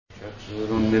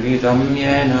Gurunmilitam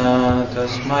yena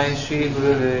tasmai Shri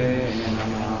Gurave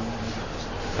Namah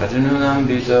Rajununam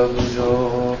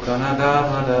Vitabujo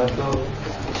Kanadavadato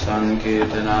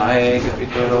Sankirtanaya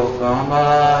Kapitaro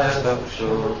Kamalaya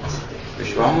Taksho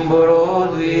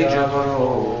Vishwambaro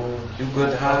Dvijaparo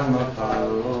Yugadharma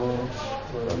Paro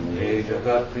Vande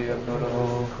Jagat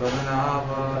Priyakaro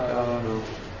Karunavadaro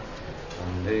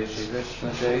Vande Shri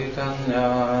Krishna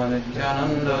Chaitanya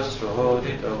Nityananda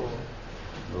Srodito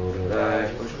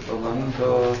Gururai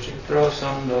Pushpavanto Chitra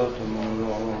Sando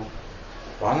Tumuno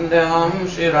Vandeham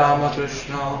Shri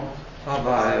Ramakrishna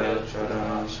Abhaya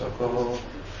Charana Sako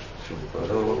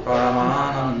Supado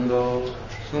Paramanando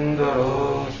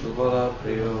Sundaro Subala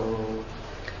Priyo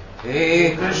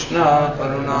He Krishna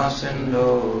Karuna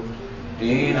Sindhu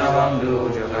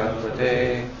Dinabandhu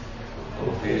Jagatpate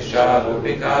Gopisha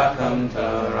Gopika Kanta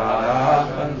Radha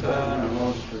Kanta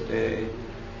Namostute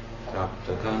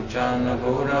Tapta Kanchana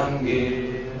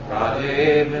Gaurangi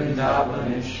Radhe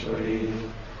Vrindavaneshwari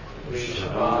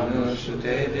Vrishabhanu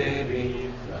Sute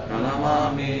Devi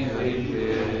Pranamami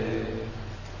Hariye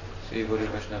Sri Guru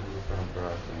Vaishnava Guru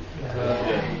Parampara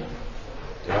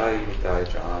Jai Nitai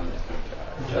Chan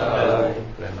Jai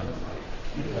Premanamai.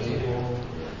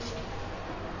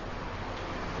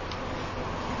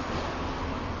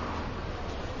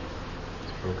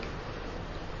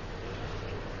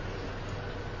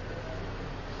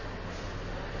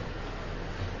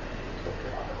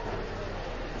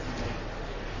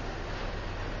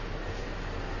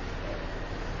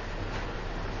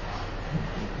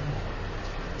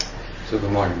 So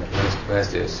good morning,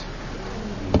 buenos días.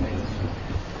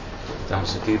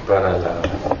 Estamos aquí para la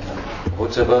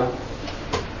Utsava,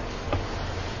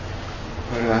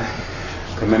 para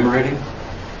commemorating.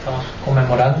 Estamos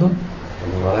conmemorando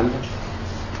la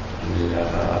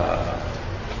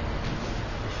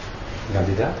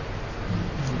Navidad.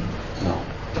 No.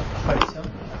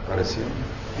 Aparición.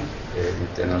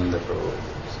 Nityananda Prabhu,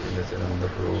 Nityananda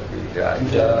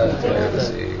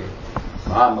Trayodasi.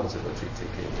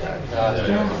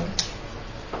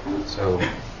 So,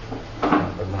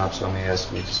 Padmanabh Swami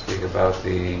asked me to speak about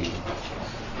the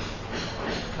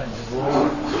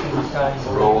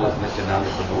role of Nityananda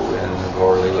Prabhu in the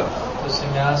Gaura-lila. Entonces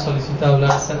me ha solicitado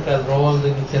hablar acerca del rol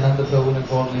de Nityananda Prabhu en el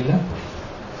Gaura-lila.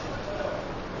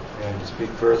 And to speak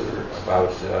further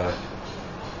about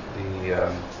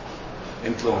the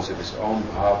influence of his own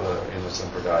bhava in the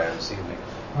Sampradaya this evening.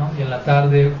 ¿No? Y en la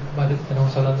tarde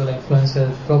tenemos hablando de la influencia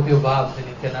del propio Bhav de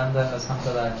Nityananda en la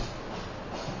Sampradaya.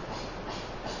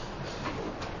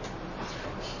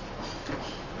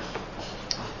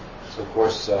 So of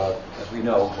course, as we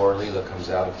know, Gaura-lila comes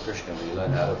out of Krishna-lila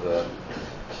and out of a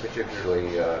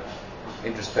particularly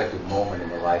introspective moment in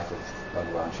the life of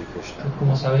Bhagavan Shri Krishna.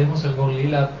 Como sabemos, el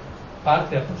Gaura-lila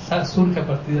surge a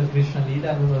partir del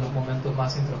Krishna-lila, uno de los momentos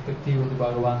más introspectivos de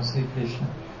Bhagavan Shri Krishna.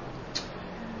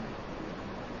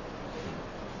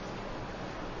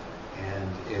 And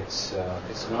it's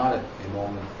not a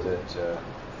moment that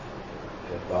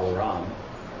Balaram,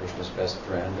 Krishna's best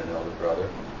friend and elder brother,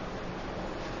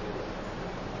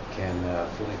 can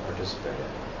fully participate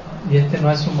in. Y este no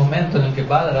es un momento en el que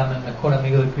Balaram, el mejor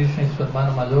amigo de Krishna y su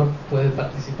hermano mayor, puede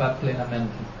participar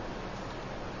plenamente.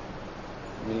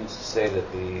 It means to say that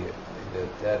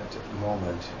that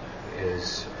moment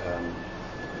is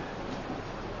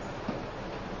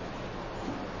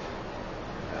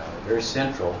very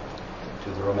central to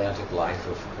the romantic life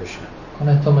of Krishna. Con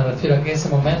esto me refiero a que ese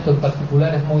momento en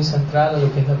particular es muy central a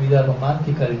lo que es la vida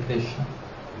romántica de Krishna.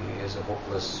 He is a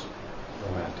hopeless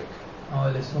romantic. No,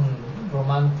 él es un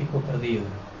romántico perdido.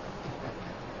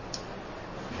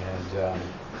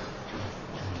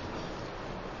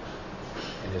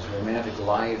 And his romantic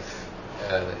life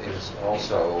is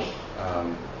also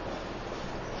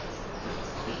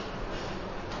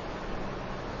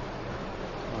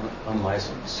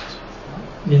unlicensed.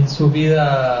 Y en su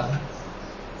vida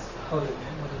I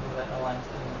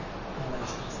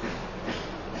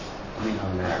mean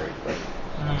unmarried, but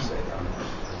say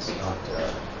it's not.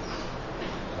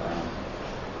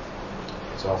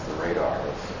 It's off the radar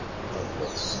of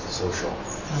what's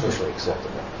socially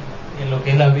acceptable. En lo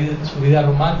que es la vida, su vida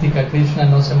romántica, Krishna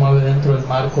no se mueve dentro del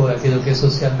marco de aquello que es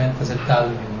socialmente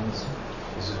aceptable.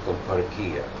 This is called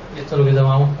parikiya. Y esto es lo que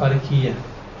llamamos parikiya.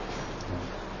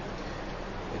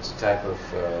 It's a type of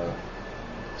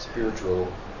spiritual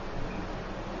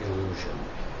illusion.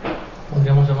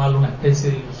 Podríamos llamarlo una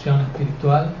especie de ilusión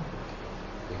espiritual.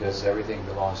 Because everything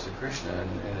belongs to Krishna, and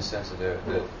in a sense that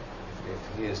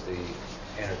if he is the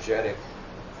energetic,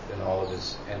 then all of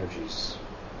his energies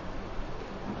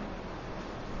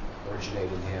originate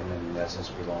in him and in that sense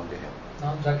belong to him.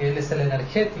 ¿no? Ya que él es el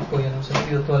energético y en un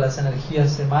sentido todas las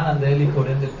energías emanan de él y por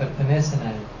ende pertenecen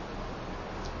a él.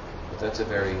 But that's a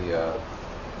very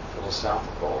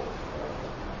philosophical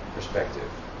perspective.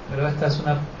 Pero esta es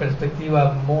una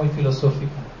perspectiva muy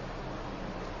filosófica.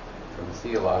 From a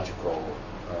theological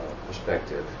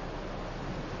perspective,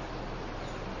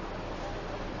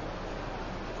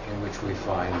 in which we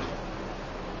find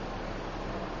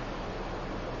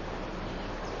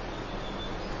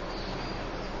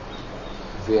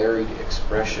varied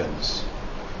expressions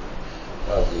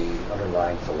of the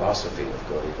underlying philosophy of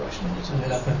Gaudiya Vaishnavism. Desde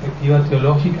la perspectiva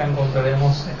teológica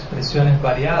encontraremos expresiones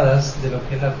variadas de lo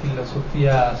que es la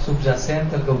filosofía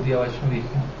subyacente al Gaudiya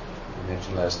Vaishnavismo. We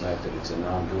mentioned last night that it's a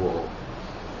non-dual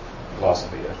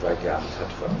philosophy, Advaita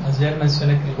Tattva. Ayer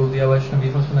mencioné que el Gaudiya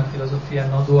Vaishnavismo es una filosofía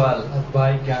no dual,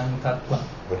 Advaita Tattva,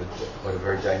 But a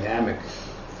very dynamic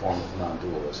form of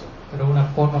non-dualism. pero una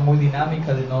forma muy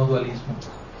dinámica de no dualismo,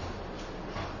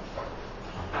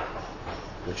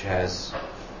 Which has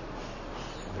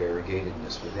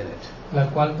variegatedness within it. la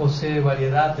cual posee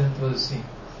variedad dentro de sí.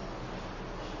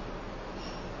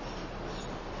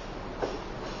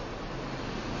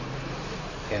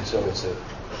 And so it's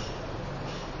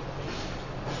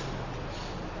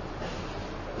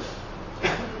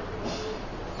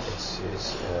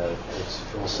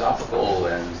philosophical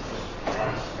and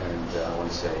I want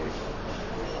to say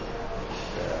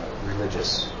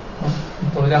religious.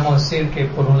 Podríamos decir que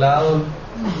por un lado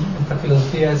esta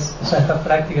filosofía esta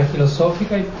práctica es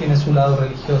filosófica y tiene su lado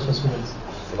religioso a su vez.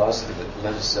 Philosophy that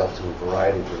lends itself to a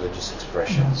variety of religious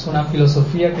expressions. Es una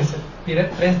filosofía que se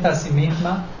presta a sí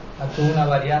misma a toda una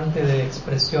variante de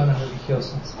expresiones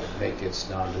religiosas. That make its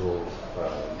non-dual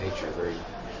nature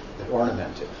that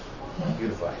ornament it,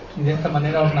 unify it. Y de esta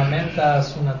manera ornamenta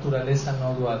su naturaleza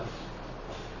no dual.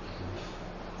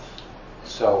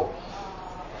 So,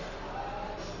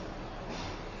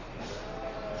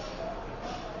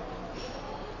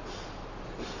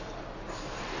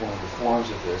 one of the forms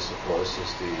of this, of course,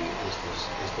 is the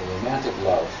romantic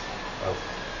love of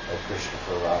Krishna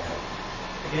for Radha.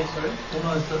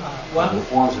 One of the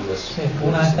forms of this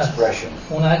expression.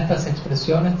 Una de estas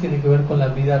expresiones tiene que ver con la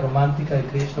vida romántica de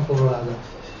Krishna por Radha.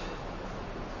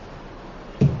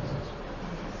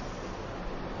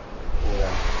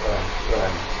 What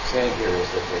I'm saying here is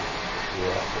that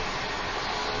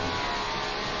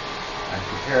I'm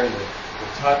comparing the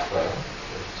tattva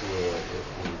to a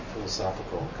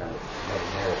philosophical kind of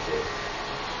meta-narrative.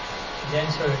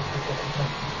 James, sorry.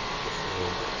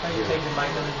 Can you take the mic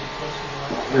a little bit closer?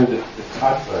 Here the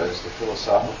tattva is the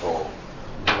philosophical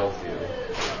worldview,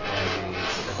 and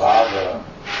the bhava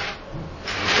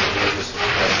is the religious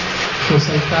expression. Pues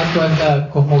el tattva es la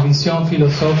cosmovisión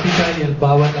filosófica y el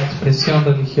bhava es la expresión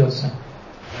religiosa.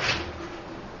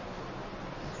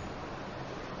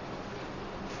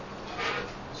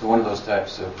 So one of those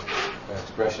types of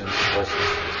expressions, of course,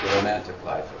 is the romantic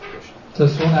life of Krishna.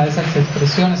 Entonces una de esas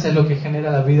expresiones es lo que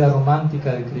genera la vida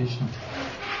romántica de Krishna.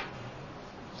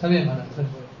 Está bien, Mara.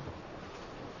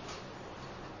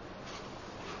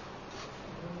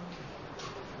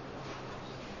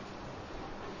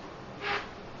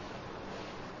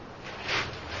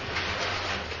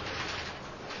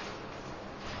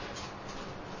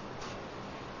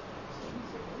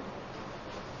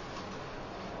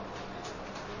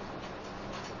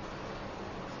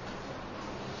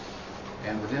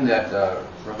 And within that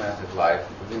romantic life,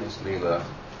 within his lila,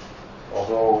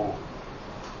 although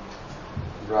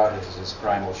Radha is his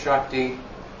primal Shakti,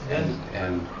 and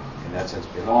in that sense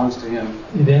belongs to him.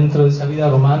 Y dentro de esa vida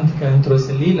romántica, dentro de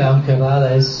ese lila, aunque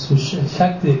Radha es su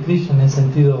Shakti de Krishna en el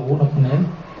sentido uno con él,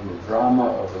 In the drama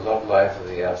of the love life of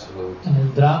the Absolute, en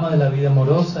el drama de la vida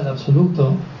amorosa del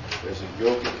absoluto, there's a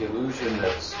yogic illusion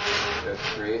that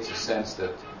creates a sense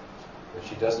that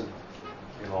she doesn't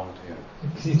belong to him.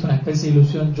 existe una especie de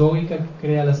ilusión yógica que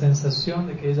crea la sensación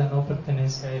de que ella no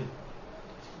pertenece a él.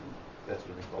 That's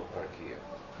what we call parakiya.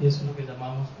 Y eso es lo que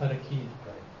llamamos paraquía.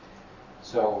 Right.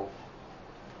 So,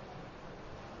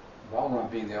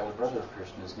 Balaram, being the elder brother of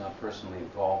Krishna, is not personally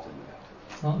involved in that.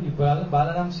 ¿No? Y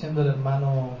Balaram, siendo el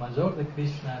hermano mayor de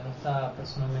Krishna, no está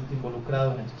personalmente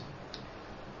involucrado en esto.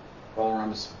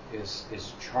 Balaram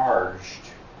is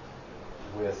charged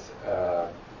with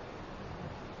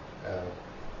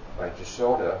by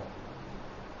Yashoda, or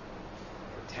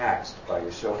taxed by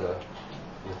Yashoda,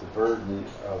 with the burden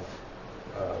of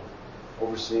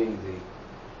overseeing the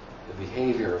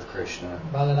behavior of Krishna.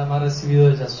 Balaram ha recibido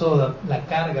de Yasoda la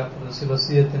carga, por decirlo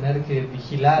así, de tener que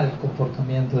vigilar el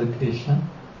comportamiento de Krishna.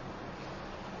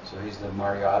 So he's the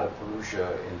Maryada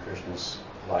Purusha in Krishna's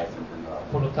life in Vrindavan.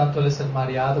 Por lo tanto, él es el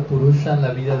Maryada Purusha en la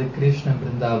vida de Krishna en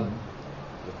Vrindavan.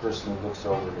 The person who looks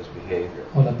over his behavior.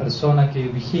 O la persona que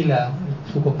vigila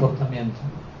su comportamiento.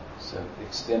 So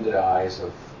extended eyes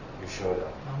of Yashoda.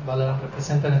 Balaram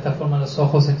representa en esta forma los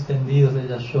ojos extendidos de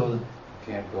Yashoda.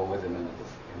 You can't go with him into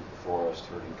the forest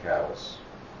herding cows.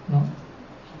 ¿No?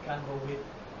 He can't go with.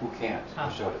 Who can't?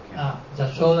 Yashoda can't.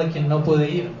 Yashoda, quien no puede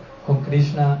ir con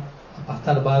Krishna a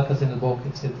pastar vacas en el bosque,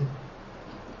 etc.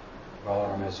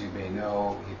 Balaram, as you may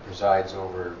know, he presides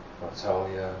over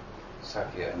Vatsalya,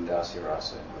 Sakya, and Dasya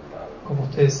Rasa in Vrindavan. Como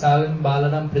ustedes saben,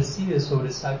 Balaram preside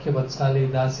sobre Sakya, Vatsalya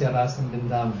y Dasya Rasa en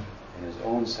Vrindavan. And his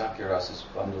own Sakya Rasa is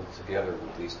bundled together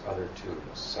with these other two,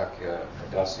 Sakya,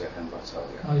 Dasya, and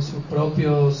Vatsalya. Y su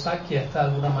propio Sakya está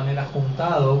de alguna manera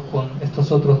juntado con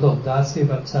estos otros dos, Dasya y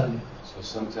Vatsalya. So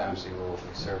sometimes he will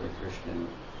be serving Krishna in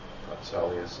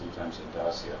Vatsalya, sometimes in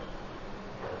Dasya,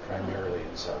 primarily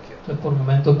in Sakya. Entonces, por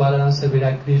momentos Balaram servirá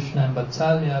a Krishna en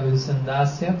Vatsalya, a veces en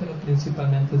Dasya, pero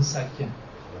principalmente en Sakya.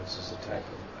 So this is a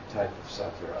type of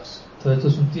Sakya Rasa. Todo esto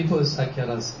es un tipo de Sakya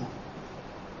Rasa.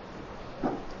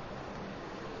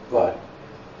 But,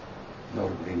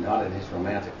 notably, not in his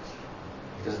romantic,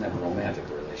 he doesn't have a romantic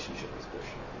relationship with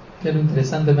Krishna. Pero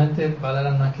interesantemente,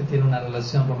 Balaram no es que tiene una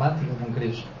relación romántica con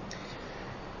Krishna.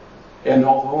 And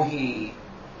although he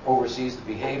oversees the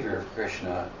behavior of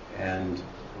Krishna and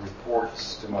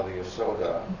reports to Mother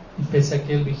Yashoda, Y pese a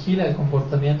que él vigila el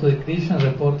comportamiento de Krishna,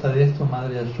 reporta de esto a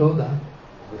Madre Yashoda.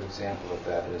 a good example of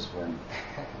that is when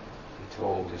he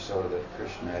told Yashoda that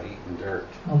Krishna had eaten dirt.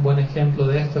 Un buen ejemplo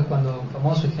de esto es un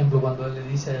famoso ejemplo cuando él le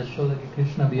dice a Yashoda que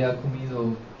Krishna había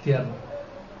comido tierra.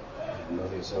 And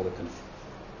Mother Yashoda,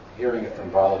 hearing it from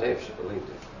Baladev, she believed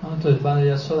it. Entonces Madre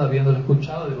Yashoda, habiéndolo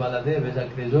escuchado de Baladev, ella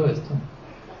creyó esto.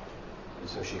 And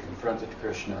so she confronted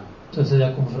Krishna, Entonces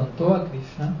ella confrontó a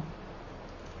Krishna.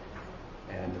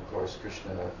 and of course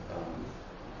Krishna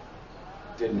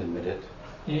didn't admit it.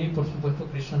 Y por supuesto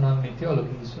Krishna no admitió lo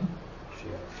que hizo.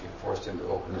 She forced him to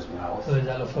open his mouth. Entonces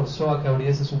ella lo forzó a que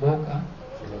abriese su boca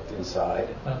She looked inside.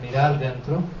 para mirar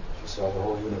dentro. She saw the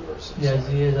whole universe Y inside.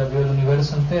 allí ella vio el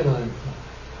universo entero dentro.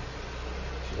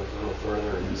 She looked a little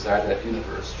further, and inside that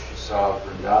universe she saw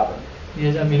Vrindavan. Y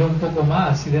ella miró un poco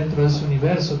más y dentro de ese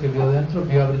universo que vio dentro,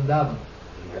 vio a Vrindavan.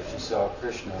 And there she saw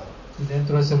Krishna Y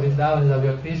dentro de ese Vrindavan ella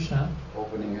vio a Krishna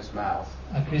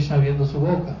abriendo su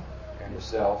boca. and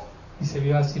herself Y se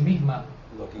vio a sí misma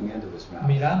looking into his mouth.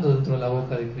 mirando dentro de la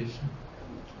boca de Krishna.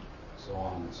 And so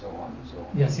on and so on and so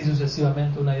on. Y así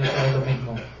sucesivamente, una y otra vez lo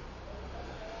mismo.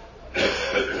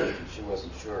 She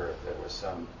wasn't sure if there was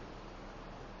some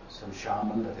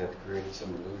shaman that had created some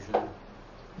illusion.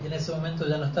 Y en ese momento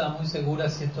ya no estaba muy segura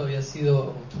si esto había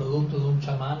sido producto de un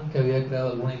chamán que había creado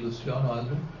alguna ilusión o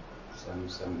algo. Some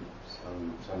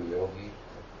yogi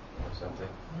or something.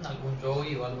 Algún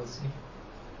yogi o algo así.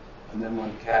 And then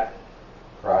one cat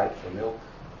cried for milk.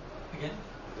 Again?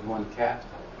 Then one cat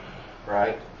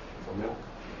cried for milk.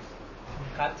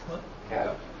 Cat, what?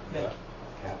 Cat. Milk.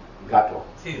 Cat. Gato.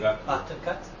 Sí, Gato. after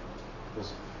cat?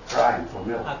 Was crying for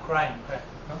milk. Crying,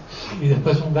 no? Y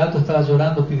después un gato estaba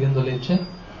llorando pidiendo leche.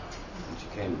 And she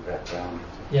came back down.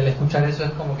 Y al escuchar eso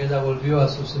es como que ella volvió a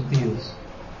sus sentidos.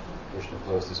 Krishna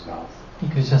closed his mouth. Y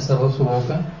Krishna cerró su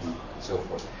boca. And so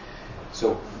forth.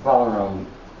 So Balaram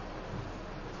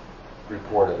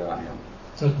reported on him.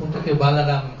 Entonces, el punto es que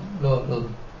Balaram lo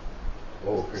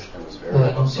Krishna was very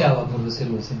denunciaba, por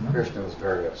decirlo así, ¿no? Krishna was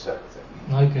very upset with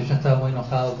him. ¿No? Y Krishna estaba muy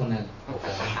enojado con él.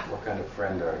 What kind of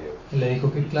friend are you? Y le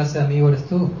dijo, ¿qué clase de amigo eres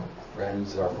tú?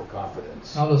 Friends are for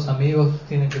confidence. No, los amigos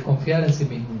tienen que confiar en sí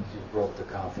mismos. You broke the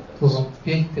Tú confidence.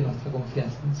 rompiste nuestra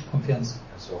confianza,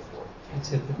 And so forth.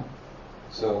 etc.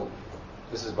 So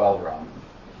this is Balaram,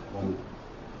 one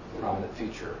prominent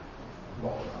feature of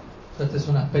Balaram. Este es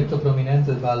un aspecto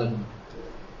prominente de Balaram.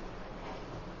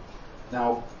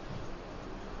 Now,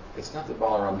 it's not that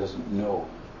Balaram doesn't know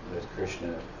that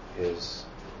Krishna is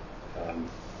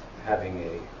having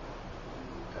a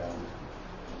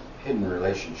hidden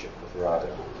relationship with Radha.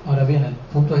 Ahora bien, el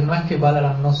punto no es que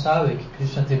Balaram no sabe que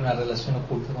Krishna tiene una relación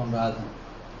oculta con Radha,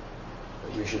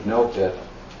 But we should note that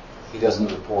he doesn't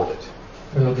report it.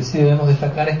 pero lo que sí debemos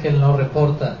destacar es que él no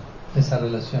reporta esa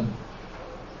relación.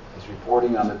 He's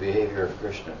reporting on the behavior of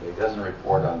Krishna, but he doesn't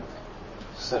report on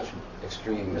such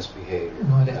extreme misbehavior.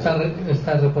 No, él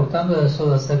está reportando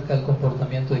eso acerca del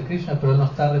comportamiento de Krishna, pero él no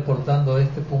está reportando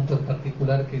este punto en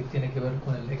particular que tiene que ver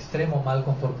con el extremo mal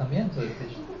comportamiento de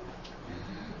Krishna.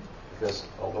 because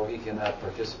although he cannot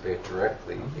participate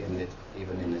directly in it,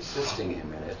 even in assisting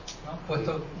him in it, ¿no?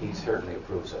 Puesto, he certainly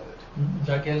approves of it.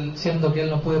 ya que él, siendo que él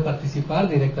no puede participar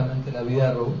directamente en la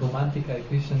vida romántica de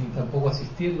Krishna ni tampoco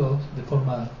asistirlo de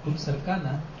forma muy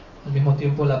cercana, al mismo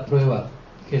tiempo la prueba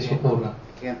que eso ocurra.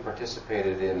 He can't participate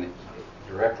in it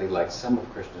directly like some of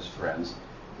Krishna's friends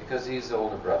because he's the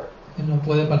older brother. Él no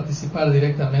puede participar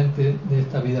directamente de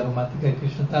esta vida romántica de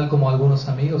Krishna, tal como algunos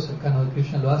amigos cercanos de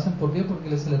Krishna lo hacen. ¿Por qué? Porque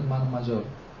él es el hermano mayor.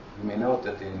 You may note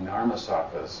that the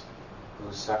Narmasakas,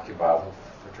 whose Sakyabhava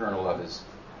fraternal love is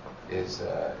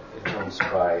influenced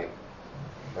by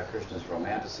Krishna's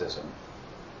romanticism,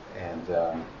 and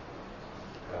who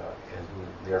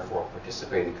therefore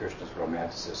participate in Krishna's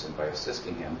romanticism by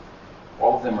assisting him.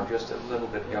 All of them are just a little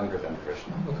bit younger than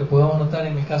Krishna. Lo que podemos notar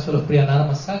en el caso de los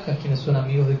Priyanarmasakas, quienes son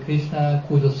amigos de Krishna,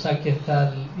 cuyo Sakya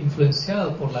está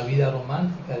influenciado por la vida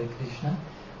romántica de Krishna,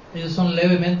 ellos son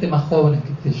levemente más jóvenes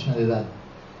que Krishna de edad.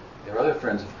 There are other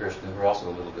friends of Krishna who are also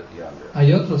a little bit younger.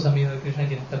 Hay otros amigos de Krishna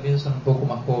quienes también son un poco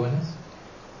más jóvenes.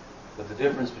 But the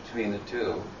difference between the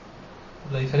two,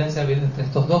 La diferencia entre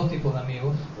estos dos tipos de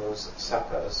amigos, those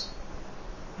Sakas,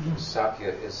 whose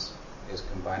Sakya is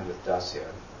combined with Dasya,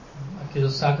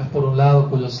 aquellos Sakas por un lado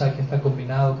cuyo Sakya está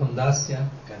combinado con Dasya,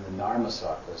 and the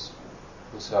Narmasakas,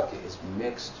 whose Sakya is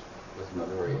mixed with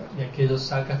Madhurya. y aquellos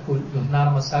Sakas, los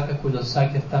Narmasakas cuyo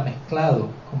Sakya está mezclado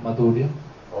con Madhurya.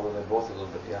 Although they're both a little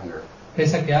bit younger,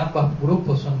 Pese a que ambos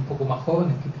grupos son un poco más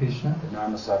jóvenes que Krishna, the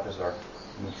Narmasakas are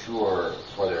mature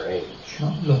for their age.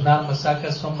 ¿no? Los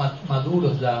Narmasakas son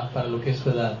maduros ya para lo que es su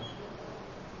edad.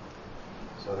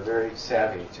 So they're very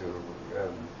savvy to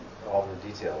all the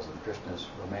details of Krishna's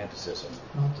romanticism.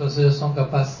 ¿No? Entonces ellos son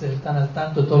capaces, están al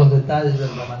tanto de todos los detalles del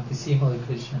romanticismo de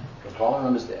Krishna. But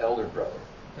Balaram is the elder brother.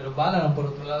 Pero Balaram por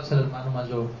otro lado es el hermano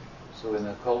mayor. So in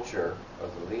the culture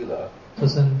of the Leela,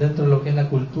 Entonces dentro de lo que es la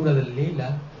cultura del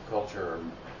Lila, the culture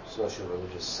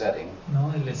socio-religious setting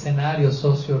 ¿no? El escenario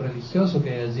socio-religioso que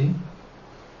hay allí,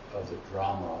 of the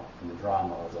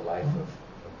drama of the life of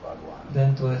Bhagavan,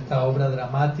 dentro de esta obra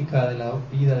dramática de la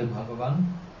vida de Bhagavan,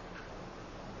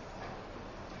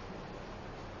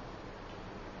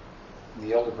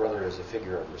 the elder brother is a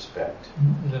figure of respect.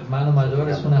 el hermano mayor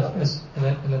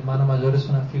el hermano mayor es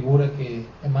una figura que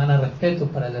emana respeto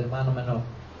para el hermano menor.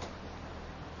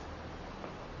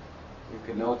 You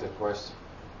can note that, of course,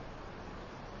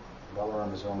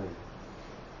 Balaram is only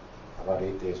about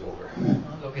 8 days older. ¿No?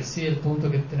 Lo que sí, el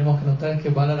punto que tenemos que notar es que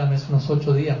Balaram es unos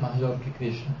 8 días mayor que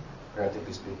Krishna.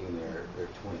 Practically speaking, they're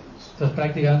twins. Entonces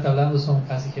prácticamente hablando son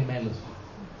casi gemelos.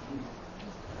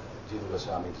 Jiva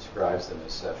Goswami describes them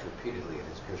as such repeatedly in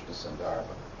his Krishna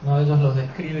Sandarbha. No, ellos los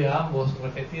describe a ambos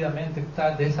repetidamente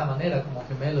de esa manera como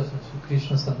gemelos en su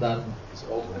Krishna Sandarbha. His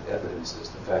ultimate evidence is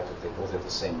the fact that they both have the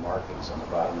same markings on the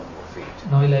bottom of their feet.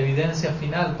 No, y la evidencia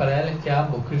final para él es que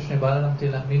ambos, Krishna y Balaram,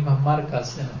 tienen las mismas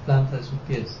marcas en las plantas de sus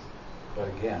pies. But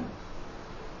again,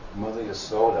 Mother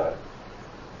Yasoda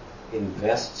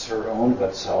invests her own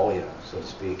Vatsalya, so to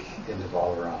speak, into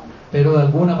Balaram. Pero de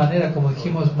alguna manera, como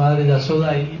dijimos, Madre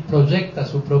Yasoda y proyecta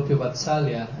su propio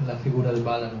Vatsalya en la figura de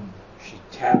Balaram. She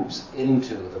taps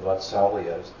into the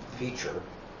Vatsalya feature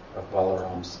of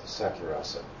Balaram's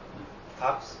Sakyarasa.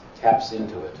 Taps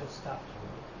into it. To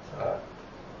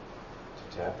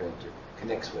tap into,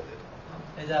 connects with it.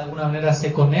 Ella de alguna manera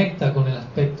se conecta con el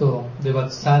aspecto de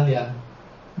Vatsalya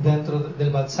dentro del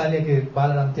Vatsalya que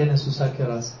Balaram tiene en su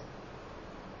Sakyarasa.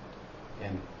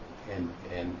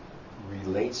 And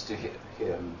relates to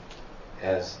him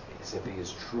as if he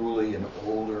is truly an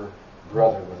older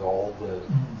brother with all the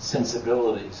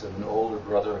sensibilities of an older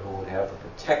brother who would have a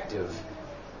protective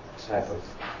type of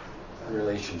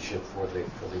relationship for the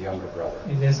younger brother.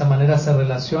 Y de esa manera se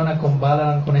relaciona con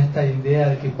Balaram, con esta idea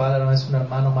de que Balaram es un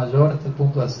hermano mayor, hasta el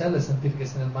punto de hacerle sentir que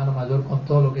es un hermano mayor con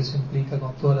todo lo que eso implica,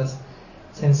 con todas las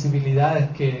sensibilidades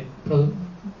que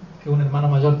un hermano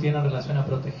mayor tiene en relación a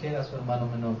proteger a su hermano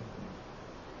menor.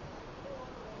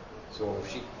 So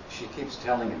if she keeps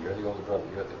telling him, you're the older brother,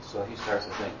 so he starts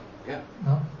to think, yeah.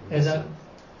 ¿No? Ella,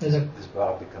 this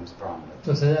vow becomes prominent.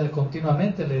 entonces ella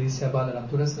continuamente le dice a Balaram,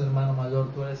 tú eres el hermano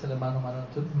mayor, tú eres el hermano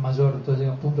mayor. Entonces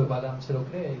llega un punto que Balaram se lo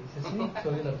cree y dice, sí,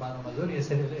 soy el hermano mayor, y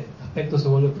ese aspecto se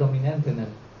vuelve prominente en él.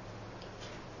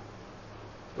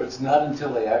 But it's not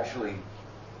until they actually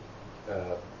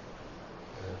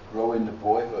grow into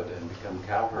boyhood and become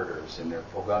cowherders in their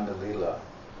Gaura-lila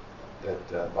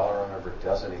that Balaram ever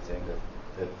does anything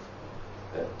that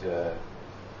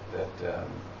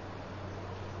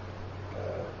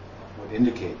would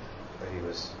indicate that he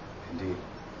was indeed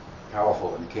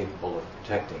powerful and capable of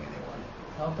protecting anyone.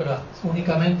 ¿no? Pero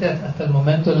únicamente hasta el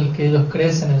momento en el que ellos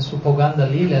crecen en su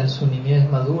Gaura-lila, en su niñez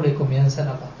madura y comienzan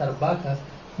a pastar vacas,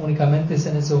 únicamente es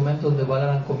en ese momento donde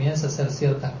Balaram comienza a hacer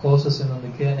ciertas cosas en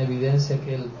donde queda en evidencia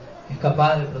que él es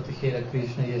capaz de proteger a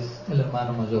Krishna y es el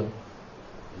hermano mayor.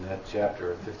 In that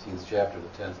chapter, 15th chapter,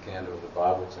 the 10th canto of the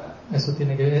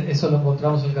Bhagavatam, Eso lo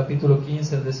encontramos en el capítulo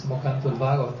 15, el 10º canto del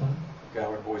Bhagavatam.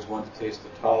 cowherd boys want to taste the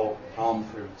palm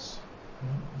fruits.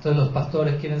 Entonces los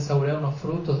pastores quieren saborear unos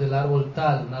frutos del árbol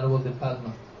tal, un árbol de palma.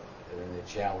 And then they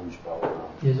challenge Balaram.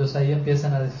 Y ellos ahí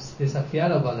empiezan a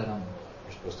desafiar a Balaram.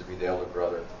 You're supposed to be the elder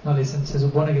brother. No, le dicen, se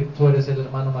supone que tú eres el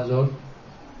hermano mayor.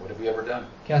 What have you ever done?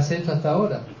 ¿Qué has hecho hasta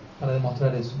ahora para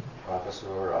demostrar eso?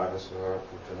 Prakasur, Agasur,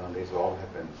 Putana, these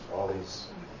all these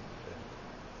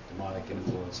demonic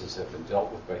influences have been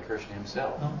dealt with by Krishna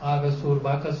himself. ¿No? Agasur,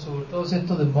 Bakasur, todos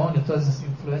estos demonios, todas esas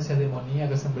influencias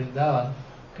demoníacas se brindaban,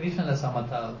 Krishna las ha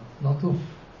matado, no tú.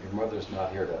 Your mother's not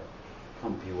here to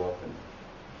pump you up and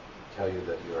tell you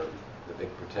that you're the big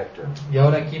protector. Y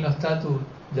ahora aquí no está tu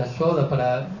Yashoda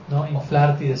para no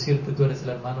inflarte y decirte tú eres el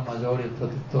hermano mayor y el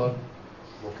protector.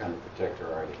 What kind of protector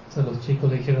are you? Entonces los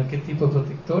chicos le dijeron, ¿qué tipo de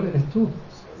protector eres tú?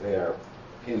 So they are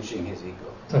pinching his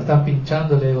ego. Entonces están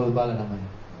pinchando el ego de Balaram.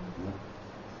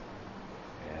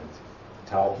 And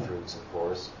towel fruits, of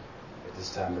course, at this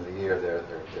time of the year,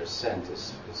 their scent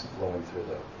is flowing through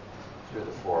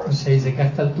the forest. Se dice que a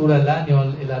esta altura del año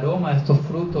el aroma de estos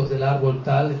frutos del árbol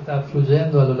tal está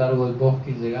fluyendo a lo largo del bosque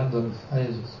y llegando a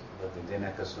ellos. But the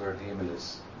Dinakasura demon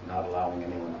is not allowing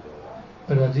anyone to go there.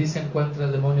 Pero allí se encuentra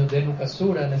el demonio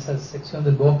Dhenukasura en esa sección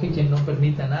del bosque, quien no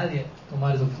permite a nadie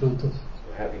tomar esos frutos.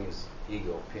 So having his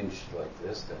ego pinched like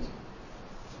this, then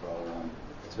Balaram,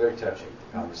 it's very touching,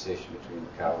 the conversation between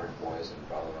the cowherd boys and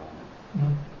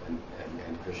Balaram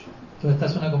and Krishna. Entonces esta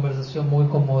es una conversación muy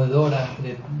conmovedora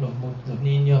entre los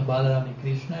niños Balaram y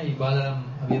Krishna, y Balaram,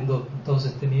 habiendo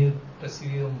entonces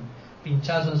recibido un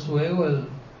pinchazo en su ego, él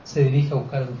se dirige a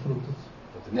buscar los frutos.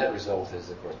 But the net result is,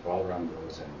 of course, Balaram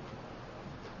goes and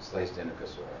slays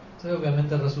Dinakasura. Entonces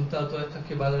obviamente el resultado de todo esto es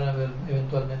que Balaram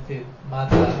eventualmente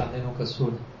mata a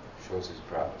Dhenukasura, Shows his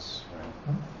prowess, right?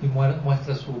 ¿no? Y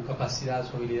muestra su capacidad,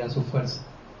 su habilidad, su fuerza.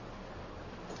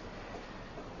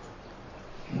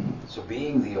 So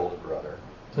being the older brother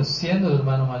Entonces siendo el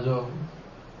hermano mayor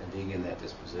and being in that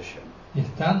disposition, y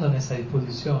estando en esa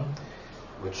disposición,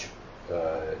 which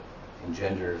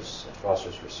engenders and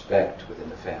fosters respect within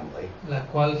the family, la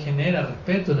cual genera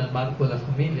respeto en el marco de la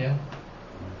familia,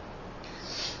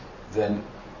 then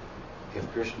if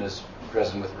Krishna is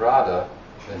present with Radha,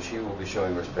 then she will be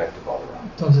showing respect to Balaram.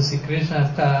 entonces si Krishna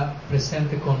está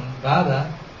presente con Radha,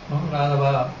 ¿no?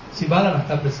 Si Balaram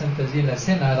está presente allí en la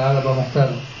escena, Radha va a mostrar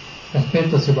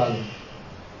respeto hacia Balaram.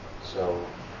 So,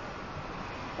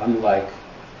 unlike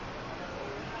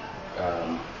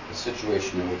the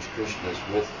situation in which Krishna is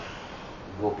with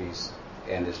gopis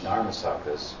and his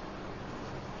narmasakas,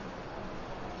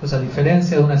 Pues a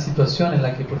diferencia de una situación en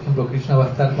la que, por ejemplo, Krishna va a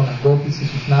estar con las gopis y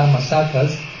sus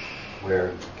narmasakas,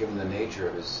 where, given the nature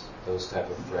of those type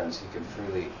of friends, he can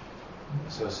freely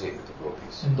associate with the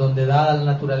gopis. en donde dada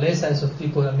la naturaleza de esos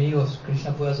tipos de amigos,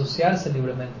 Krishna puede asociarse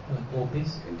libremente con las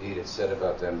gopis. Indeed, it's said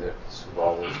about them that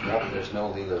there's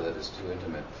no lila that is too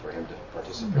intimate for him to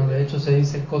participate No, de in. hecho se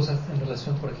dicen cosas en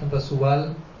relación, por ejemplo, a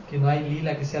Subal, que no hay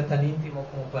lila que sea tan íntimo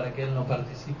como para que él no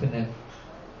participe en él.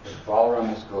 If Balaram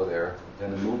was to go there, then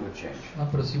the mood would change. No,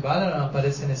 pero si Balaram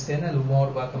aparece en escena, el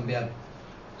humor va a cambiar.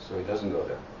 So he doesn't go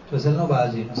there. Entonces él no va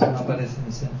allí, no aparece en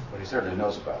escena. But he certainly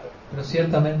knows about it. Pero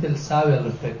ciertamente él sabe al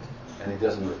respecto, And he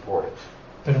doesn't report it.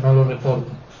 pero no lo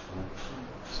reporta.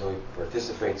 So he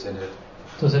participates in it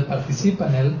Entonces él participa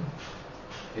en él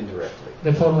indirectly.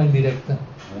 de forma indirecta.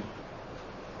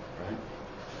 Right?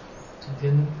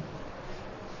 ¿Entienden?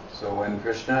 So when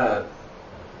Krishna,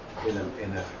 in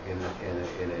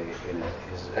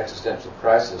his existential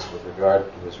crisis with regard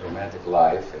to his romantic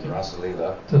life in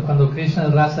Rasa-lila, Entonces cuando Krishna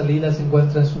en Rasa-lila se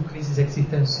encuentra en su crisis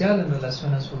existencial en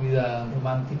relación a su vida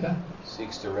romántica,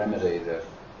 seeks to remedy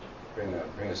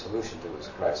bring a solution to his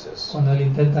crisis, cuando él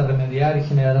intenta remediar y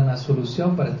generar una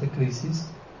solución para esta crisis,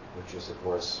 which is, of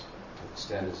course, to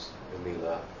extend his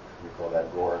lila. We call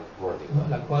that Gaura-lila.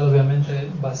 la cual obviamente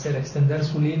va a ser extender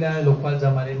su lila, lo cual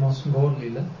llamaremos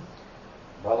Gaura-lila.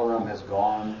 Balaram has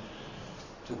gone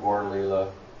to Gaura-lila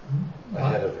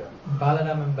ahead of him.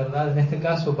 Balaram, en verdad, en este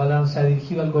caso, Balaram se ha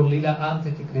dirigido al Gaura-lila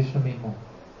antes que Krishna mismo.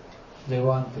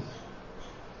 Llegó antes.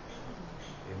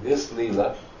 In this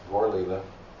lila, Gaura-lila,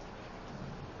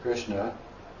 Krishna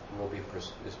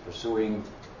is pursuing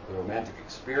the romantic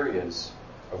experience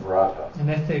of Radha. En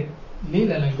este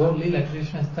lila, en el Gaura-lila,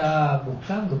 Krishna está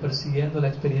buscando, persiguiendo la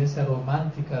experiencia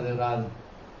romántica de Radha.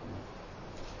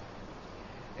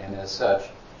 And as such,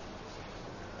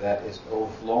 that is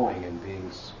overflowing and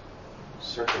being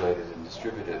circulated and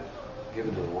distributed,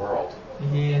 given to the world.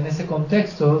 Y en ese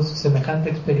contexto, semejante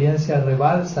experiencia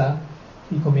rebalsa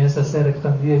y comienza a ser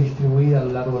expandida y distribuida a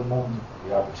lo largo del mundo.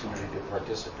 The opportunity to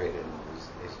participate in it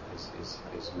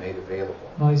is made available.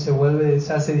 ¿No? Y se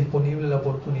hace disponible la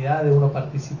oportunidad de uno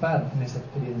participar en esa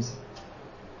experiencia.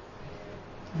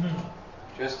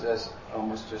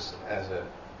 Almost as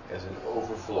an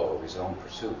overflow of his own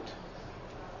pursuit.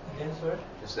 Again, sir?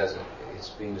 Just as it's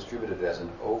being distributed as an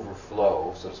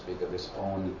overflow, so to speak, of his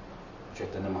own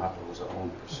Chaitanya Mahaprabhu's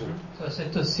own pursuit. Entonces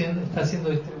esto está siendo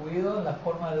distribuido en la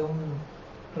forma de un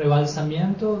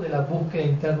rebalsamiento de la búsqueda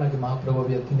interna que Mahaprabhu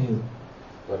había tenido.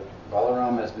 But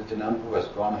Balaram as Nityananda Prabhu has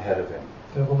gone ahead of him.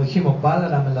 Pero como dijimos,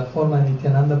 Balaram en la forma de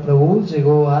Nityananda Prabhu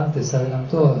llegó antes,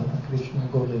 adelantó a Krishna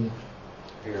en Gaura-lila.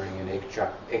 Appearing in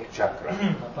Ek Chakra.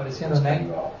 Apareciendo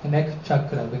en Ek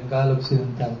Chakra, Bengala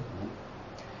Occidental.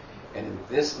 And in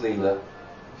this Leela,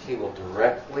 he will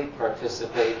directly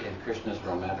participate in Krishna's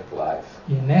romantic life.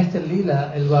 Y en este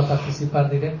lila él va a participar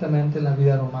directamente en la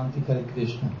vida romántica de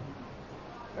Krishna.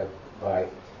 By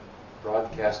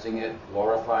broadcasting it,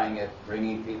 glorifying it,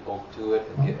 bringing people to it,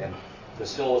 and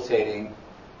facilitating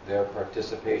their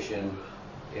participation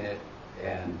in it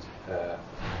and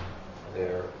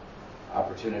their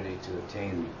opportunity to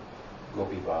attain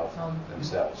Gopi Bhav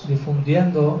themselves.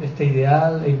 Difundiendo este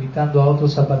ideal e invitando a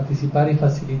otros a participar y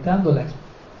facilitando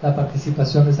la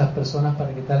participación de esas personas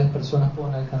para que tales personas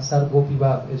puedan alcanzar Gopi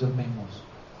Bhav ellos mismos.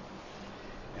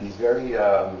 And he's very,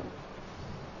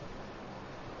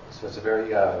 so it's a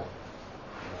very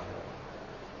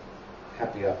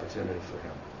happy opportunity for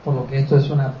him. Por lo que esto es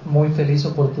una muy feliz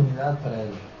oportunidad para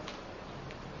él.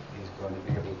 He's going to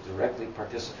be able to directly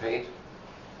participate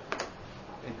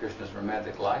in Krishna's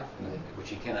romantic life, which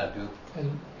he cannot do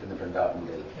in the Vrindavan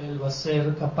Lila. Él va a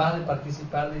ser capaz de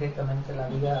participar directamente en la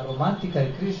vida romántica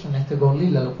de Krishna en este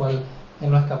Gaura-lila, lo cual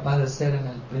él no es capaz de hacer en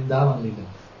el Vrindavan Lila.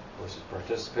 Of course, his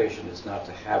participation is not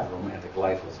to have romantic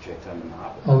life with Chaitanya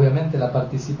Mahaprabhu. Obviamente la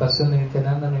participación de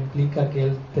Nityananda no implica que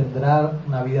él tendrá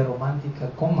una vida romántica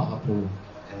con Mahaprabhu.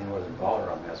 Any more than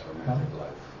Balaram has romantic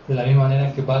life. De la misma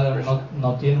manera que Balaram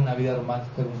no tiene una vida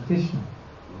romántica con Krishna.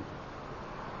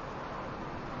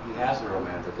 He has a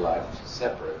romantic life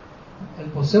separate Él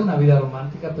posee una vida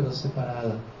romántica pero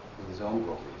separada, with his own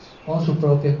gopis. con sus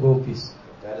propias gopis.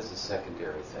 That is a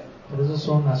secondary thing. Pero esos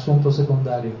son asuntos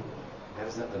secundarios. That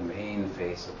is not the main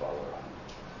face of Balaram.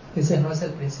 Ese no es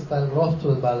el principal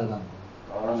rostro de Balaram.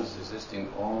 Balaram is existing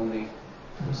only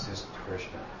to assist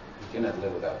Krishna. He cannot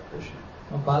live without Krishna.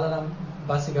 No, Balaram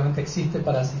básicamente existe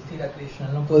para asistir a Krishna,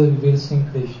 él no puede vivir sin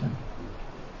Krishna.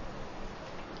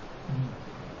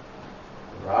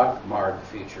 The Rag Marg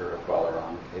feature of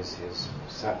Balaram is his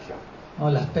Sakya. No,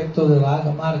 el aspecto de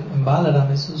Ragamar en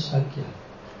Balaram es su Sakya.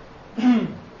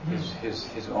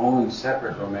 His own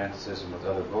separate romanticism with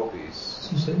other gopis.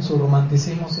 Su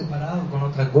romanticismo separado con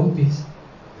otras gopis.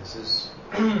 This is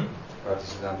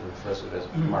Bhaktisiddhanta refers to it as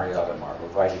Maryada Marg or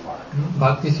Vaidhi Marg.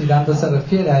 Bhaktisiddhanta se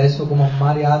refiere a eso como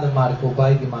Maryada Marg o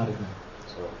Vaidhi Marg.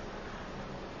 So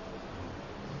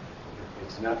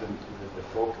it's not the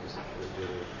focus.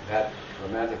 That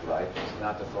romantic life is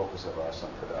not the focus of our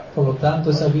sampradaya. Por lo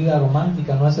tanto, esa vida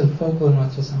romántica no es el foco de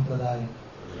nuestro sampradaya.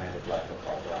 The romantic life of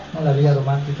Balaram. No, la vida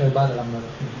romántica de Balaram.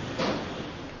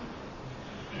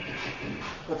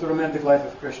 But the romantic life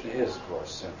of Krishna is, of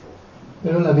course, central.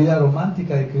 Pero la vida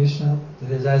romántica de Krishna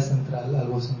desde ya es central,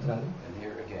 algo central. And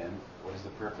here again, what is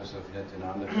the purpose of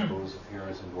Nityananda Prabhu's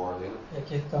appearance in Gaura-lila? Y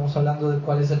aquí estamos hablando de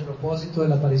cuál es el propósito de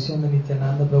la aparición de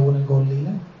Nityananda Prabhu en el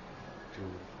Gaura-lila.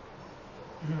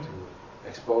 To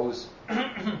expose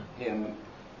him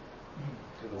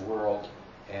to the world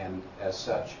and as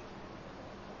such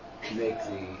make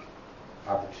the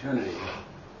opportunity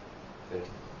that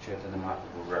Chaitanya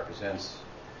Mahaprabhu represents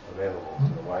available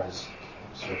to the widest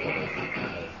circle of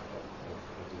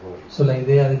devotees. So, la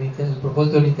idea de el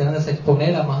propósito de Nityananda es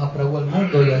exponer a Mahaprabhu al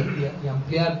mundo y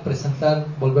ampliar, presentar,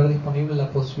 volver disponible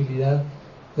la posibilidad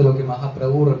de lo que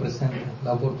Mahaprabhu representa,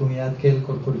 la oportunidad que él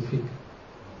corporifica.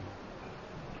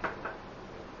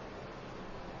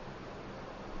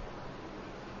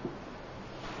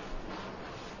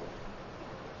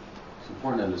 It's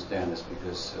important to understand this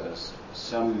because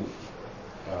some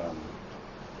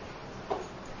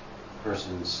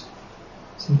persons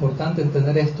Es importante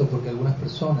entender esto porque algunas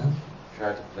personas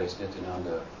try to place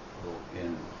Nityananda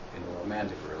in a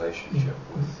romantic relationship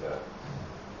with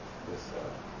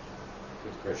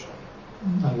Krishna.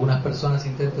 Algunas personas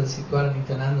intentan situar a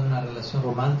Nityananda en una relación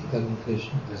romántica con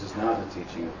Krishna. This is not the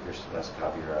teaching of Krishnadas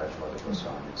Kaviraj or the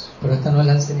Goswamis. Pero esta no es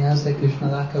la enseñanza de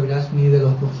Krishnadas Kaviraj ni de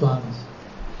los Goswamis.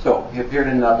 So he appeared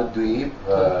in Navadvip,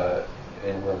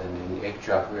 in the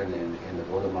Ekchakra and in the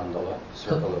Gauda Mandala,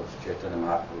 circle of Chaitanya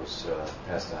Mahaprabhu's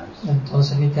pastimes.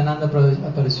 Entonces Nityananda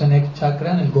apareció en Ek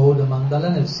Chakra, en el Gauda Mandala,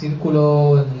 en el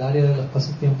círculo, en el área de los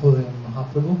pasatiempos de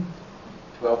Mahaprabhu.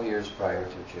 12 years prior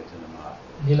to Chaitanya Mahaprabhu.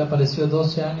 Y él apareció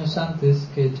 12 años antes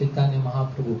que Chaitanya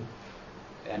Mahaprabhu.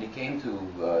 And he came to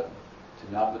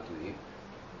Navadvip.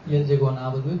 Y él llegó a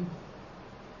Navadvip.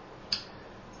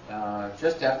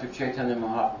 Just after Chaitanya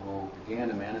Mahaprabhu began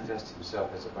to manifest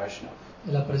himself as a Vaishnava.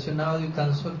 Él apareció en Navadvip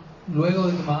luego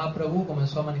de que Mahaprabhu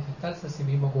comenzó a manifestarse a sí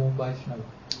mismo como un Vaishnava.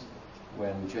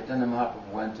 When Chaitanya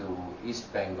Mahaprabhu went to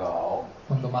East Bengal,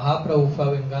 cuando Mahaprabhu fue a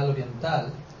Bengal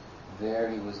Oriental, there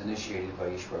he was initiated by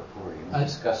Ishwar Puri. We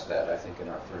discussed that, I think, in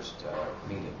our first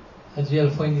meeting. Allí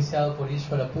él fue iniciado por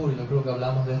Ishwara Puri, yo creo que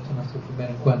hablamos de esto en nuestro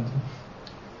primer encuentro.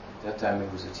 At that time he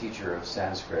was a teacher of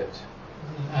Sanskrit.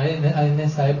 En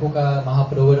esa época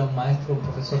Mahaprabhu era un maestro, un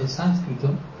profesor de sánscrito.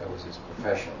 That was his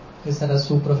profession. Esa era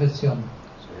su profesión.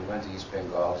 So he went to East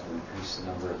Bengal to increase the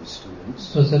number of his students.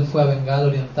 Entonces él fue a Bengal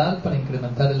Oriental para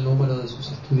incrementar el número de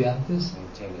sus estudiantes.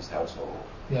 Maintain his household.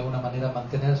 Y de alguna manera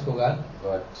mantener su hogar.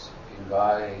 But in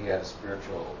Gaya he had a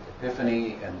spiritual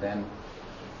epiphany, and then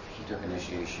he took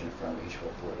initiation from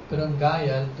Ishwar Puri. Pero en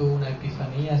Gaya él tuvo una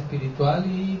epifanía espiritual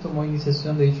y tomó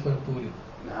iniciación de Ishwar Puri.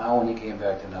 Now when he came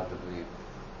back to Navadvip,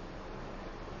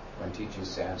 when teaching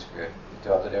Sanskrit, he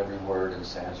taught that every word in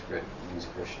Sanskrit means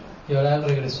Krishna. Y ahora él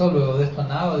regresó luego de esto a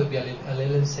Navadvip, y al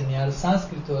él enseñar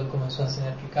sánscrito, él comenzó a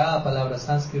enseñar que cada palabra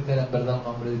sánscrita era en verdad un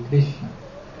nombre de Krishna.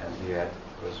 And he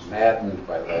was maddened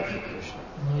by love for Krishna.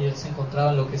 Y él se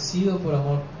encontraba enloquecido por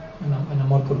amor, en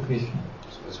amor por Krishna.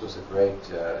 So this was a great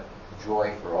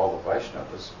joy for all the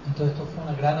Vaishnavas. Entonces esto fue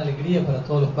una gran alegría para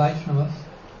todos los Vaishnavas,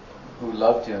 who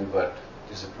loved him but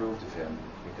disapproved of him,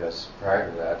 because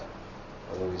prior to that,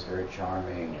 although he's very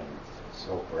charming and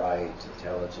so bright,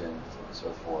 intelligent, and so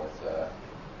forth,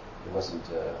 he wasn't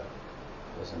a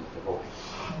devotee.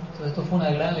 Entonces esto fue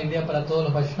una gran alegría para todos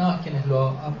los Vaishnavas, quienes lo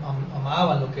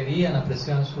amaban, lo querían,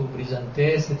 apreciaban su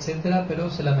brillantez, etc., pero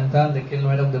se lamentaban de que él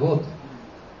no era un devoto.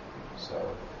 So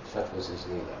such was his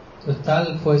lila. Entonces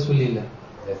tal fue su lila.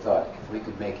 They thought if we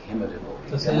could make him a devotee,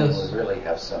 Entonces then we would really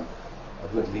have a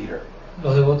good leader.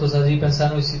 Los devotos allí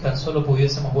pensaron, y si tan solo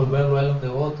pudiésemos volverlo a él un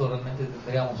devoto, realmente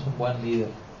tendríamos un buen líder.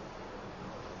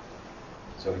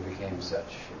 So he became such.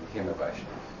 He became a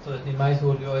Vaishnava. Entonces Nimai se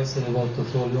volvió ese devoto,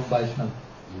 se volvió un Vaishnava.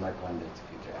 Nimai Pandit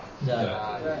ki jai.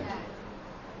 Ya.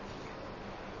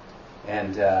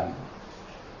 And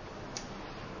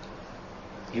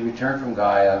he returned from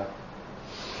Gaya,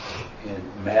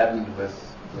 maddened with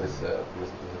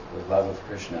love of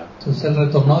Krishna. Entonces él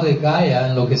retornó de Gaya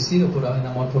enloquecido por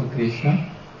amor por Krishna.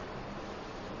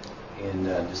 In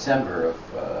December of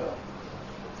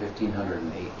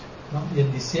 1508. ¿No? Y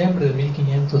en diciembre de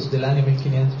del año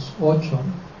 1508,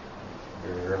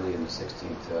 very early in the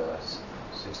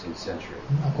 16th century.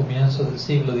 A comienzos del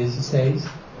siglo XVI.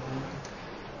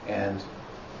 And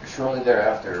shortly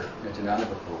thereafter, Nityananda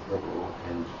Prabhu,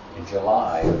 in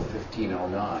July of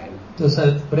 1509,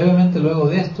 entonces brevemente luego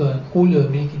de esto, en julio de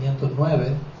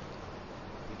 1509,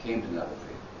 he came to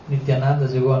Navadvip. Nityananda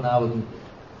llegó a Navadvip.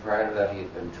 Prior to that, he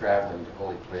had been traveling to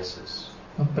holy places.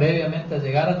 Previamente a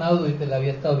llegar a Navadvip, él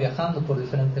había estado viajando por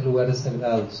diferentes lugares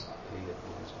sagrados. He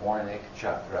was born in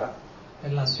Ekchakra.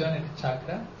 Él nació en el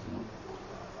Chakra.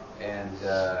 And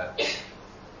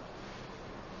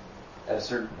at a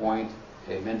certain point,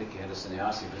 a mendicant, a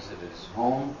sannyasi, visited his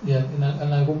home. Y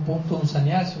en algún punto un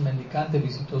sannyasi, un mendicante,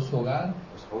 visitó su hogar.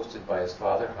 Was hosted by his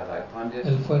father, Hadai Pandit.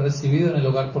 Él fue recibido en el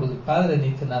hogar por el padre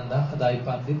Nityananda, Hadai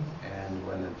Pandit. And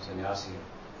when the sannyasi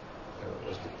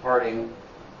was departing,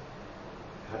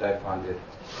 Hadai Pandit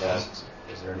asked,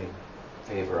 "Is there any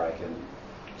favor I can,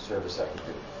 service I can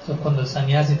do?" Entonces, cuando el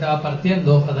sannyasi estaba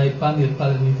partiendo, Hadai Pandit, el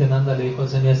padre Nityananda, le dijo al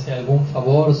sannyasi: ¿algún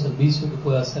favor o servicio que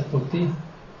pueda hacer por ti?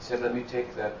 He said, "Let me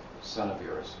take that son of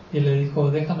yours. Y él le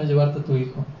dijo: déjame llevarte a tu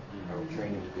hijo. I will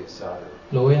train him to be a sadhu."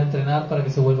 Lo voy a entrenar para que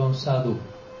se vuelva un sadhu.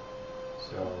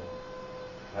 So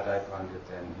Hadai Pandit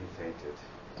then he fainted.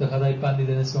 Entonces Hadai Pandit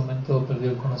en ese momento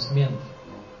perdió el conocimiento.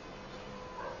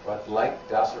 But like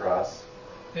Dasarath,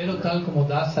 Pero tal como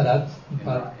Dasarat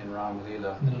in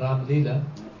Ram-lila, en el Ram-lila,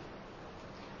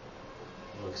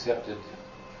 who accepted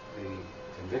the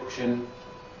conviction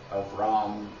of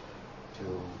Ram to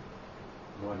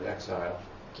go into exile,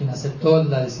 quien aceptó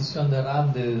la decisión de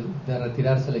Ram de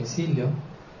retirarse al exilio,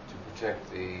 to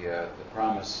protect the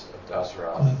promise of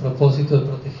Dasarath, con el propósito de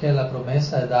proteger la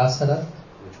promesa de Dasarath,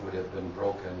 which would have been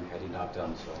broken had he not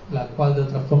done so. la cual de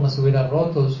otra forma se hubiera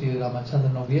roto si Ramachandra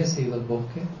no hubiese ido al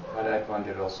bosque. Hadai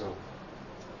Pandit also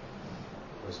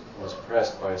was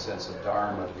pressed by a sense of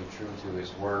dharma to be true to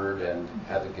his word and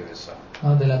had to give his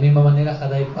son. De la misma manera,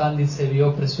 Hadai Pandit se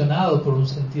vio presionado por un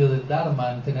sentido del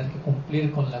dharma en tener que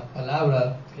cumplir con la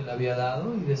palabra que le había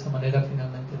dado, y de esa manera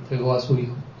finalmente entregó a su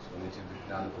hijo. So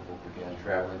Nityananda Prabhu began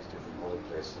traveling to different holy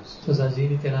places. Entonces allí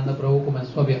Nityananda Prabhu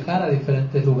comenzó a viajar a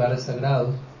diferentes lugares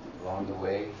sagrados, Along the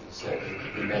way, he said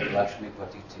he met Lakshmi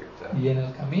Pati Tirtha. y en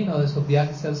el camino de esos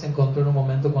viajes él se encontró en un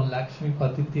momento con Lakshmi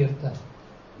Pati Tirtha.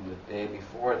 And the day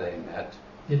before they met,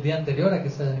 Y el día anterior a que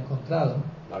se hayan encontrado,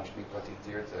 Lakshmi Pati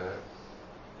Tirtha,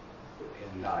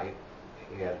 in night,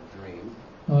 he had a dream.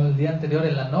 el día anterior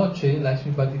en la noche,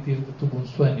 Lakshmi Pati Tirtha tuvo un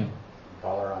sueño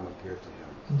Balaram appeared to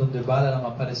him en donde Balaram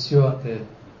apareció ante él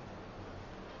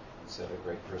and said, a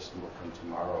great person will come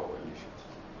tomorrow and you should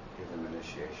give him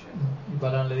initiation. y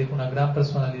Balaram le dijo: una gran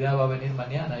personalidad va a venir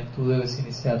mañana y tú debes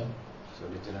iniciar. So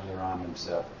Nityananda Ram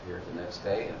himself appeared the next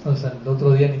day and Entonces el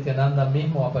otro día Nityananda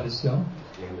mismo apareció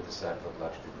became a disciple of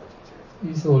Lakshmi Pati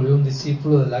Tirtha. y se volvió un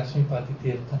discípulo de Lakshmi Pati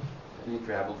Tirtha. And he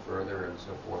traveled further and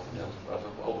so forth, and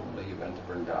ultimately he went to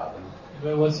Vrindavan.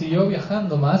 Luego él siguió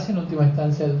viajando más y en última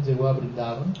instancia él llegó a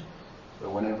Vrindavan.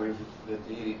 But whenever the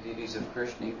deities of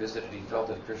Krishna he visited, he felt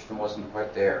that Krishna wasn't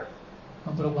quite there.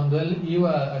 No, pero cuando él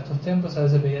iba a estos templos a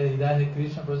veces veía deidades de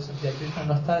Krishna, pero él sentía que Krishna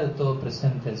no está del todo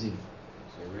presente allí.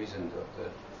 So he reasoned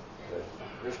that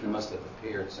Krishna must have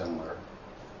appeared somewhere.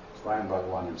 Swayam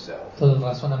Bhagavan himself. Todo el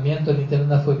razonamiento de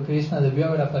Nityananda fue: Krishna debió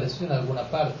haber aparecido en alguna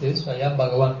parte, Swayam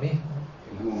Bhagavan mismo,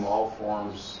 In whom all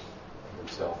forms of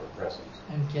himself are present.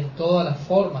 en quien todas las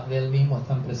formas de él mismo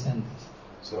están presentes.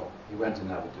 So he went to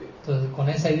Navadvip. Entonces con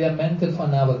esa idea en mente él fue a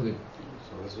Navadvip.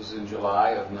 So this was in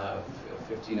July of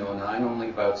 1509, only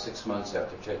about 6 months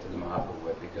after Chaitanya Mahaprabhu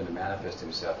had begun to manifest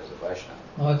himself as a Vaishnava.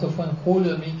 No, esto fue en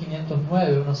julio de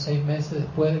 1509, unos 6 meses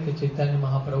después de que Chaitanya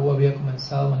Mahaprabhu había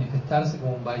comenzado a manifestarse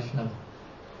como un Vaishnava.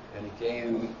 And he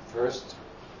came first,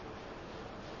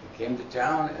 he came to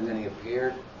town and then he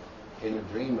appeared in a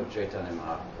dream of Chaitanya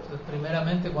Mahaprabhu. Entonces,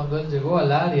 primeramente cuando él llegó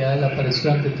al área, él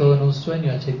apareció ante todo en un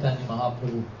sueño a Chaitanya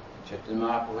Mahaprabhu. Chaitanya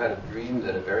Mahaprabhu had a dream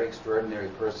that a very extraordinary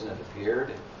person had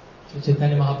appeared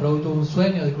Chaitanya Mahaprabhu tuvo un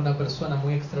sueño de que una persona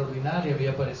muy extraordinaria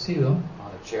había aparecido,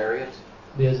 on a chariot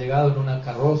había llegado en una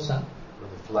carroza with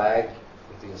a flag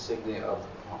with the insignia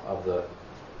of the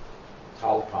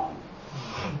tal palm.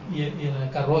 y en la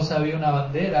carroza había una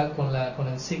bandera con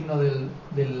el signo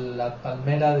de la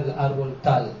palmera del árbol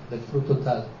tal, del fruto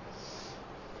tal.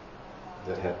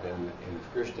 That had been in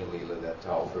Gaura-lila, that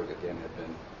tal fruit again had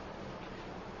been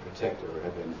protected or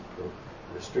had been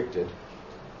restricted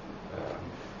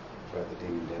by the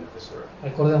demon Denukasura.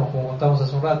 Recordemos, como contamos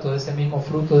hace un rato, ese mismo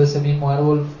fruto de ese mismo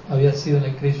árbol había sido en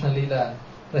el Krishna-lila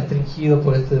restringido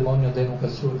por este demonio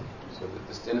Denukasura. So that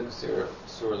this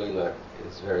Denukasura lila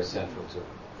is very central to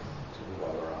who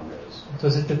Balaram is.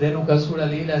 Entonces este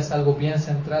Denukasura-lila es algo bien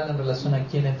central en relación a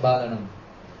quién es Balaram.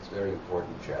 It's a very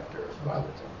important chapter of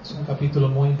Bhagavatam. Es un capítulo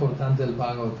muy importante del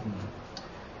Bhagavatam.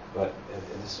 But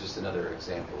and this is just another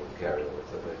example of Gaura,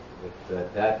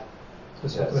 that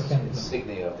Es otro ejemplo.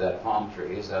 insignia of that palm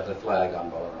tree is the flag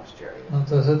on Balaram's chariot.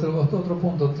 Entonces otro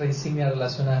punto, otra insignia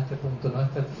relacionada a este punto, ¿no?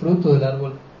 Este fruto del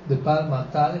árbol de palma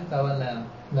tal estaba en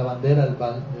la bandera de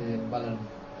Balaram.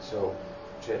 So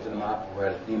Chaitanya Mahaprabhu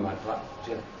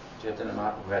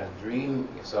had a dream.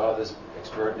 He saw this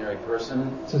extraordinary person.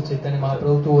 Entonces Chaitanya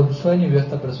Mahaprabhu tuvo un sueño y vio a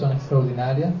esta persona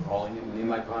extraordinaria. Calling him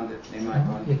Nimai Pandit,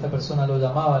 Y esta persona lo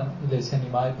llamaban y le decían: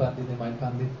 Nimai Pandit, Nimai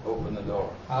Pandit, open the door.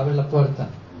 abre la puerta.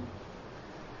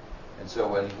 And so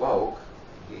when he woke,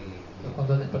 Pero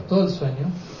cuando él despertó del sueño,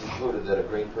 he concluded that a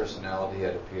great personality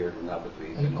had appeared in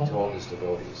Navadvip, and he told his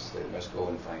devotees they must go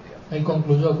and find him. él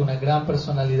concluyó que una gran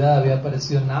personalidad había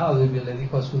aparecido en Navadvip y le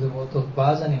dijo a sus devotos: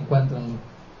 vayan y encuéntrenlo.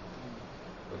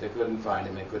 But they couldn't find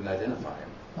him, they couldn't identify him.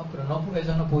 No, pero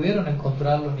ellos no pudieron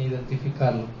encontrarlo ni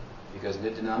identificarlo. Because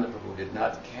Nityananda Prabhu did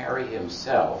not carry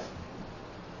himself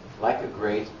like a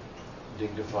great,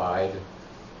 dignified,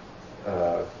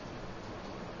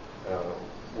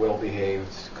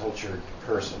 well-behaved, cultured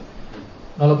person.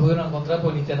 No lo pudieron encontrar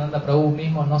porque Nityananda Prabhu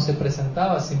mismo no se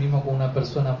presentaba a sí mismo como una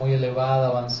persona muy elevada,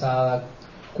 avanzada,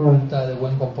 culta, de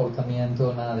buen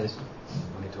comportamiento, nada de eso.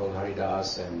 When he told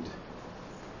Haridas and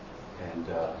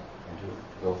to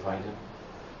go find him,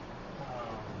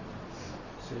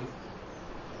 Sí.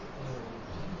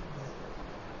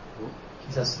 who?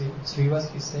 Srivas,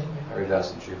 he's saying.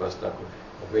 Haridas and Srivas Thakur.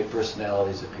 Great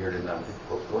personalities appeared in them.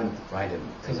 Go and find him.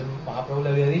 Entonces Mahaprabhu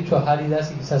le había dicho a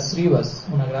Haridas y quizás Srivas,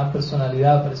 una gran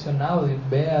personalidad apareció en Navadvip,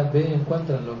 ve y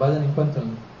encuéntranlo, vayan y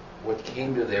encuéntranlo. What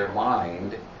came to their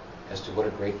mind as to what a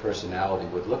great personality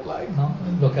would look like. ¿No?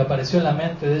 Lo que apareció en la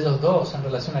mente de ellos dos en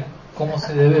relación a cómo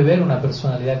se debe ver una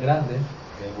personalidad grande.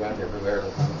 They went everywhere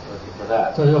looking for that.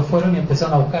 Entonces ellos fueron y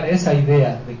empezaron a buscar esa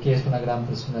idea de qué es una gran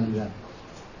personalidad.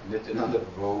 Nityananda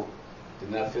Prabhu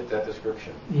did not fit that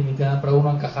description. Y Nityananda Prabhu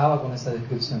no encajaba con esa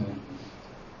descripción.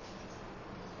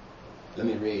 Let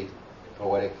me read a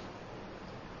poetic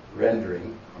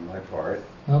rendering on my part.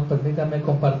 ¿No? Permítanme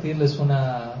compartirles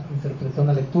una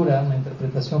lectura, una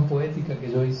interpretación poética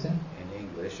que yo hice In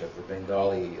English of the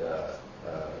Bengali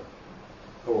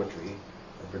poetry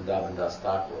of Vrindavan Das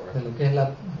Thakur, de lo que es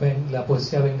la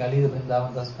poesía bengalí de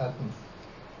Vrindavan Das Thakur,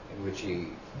 in which he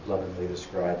lovingly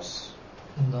describes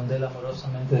en donde él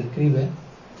amorosamente describe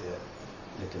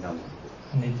Nityananda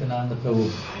Prabhu. a Nityananda Prabhu.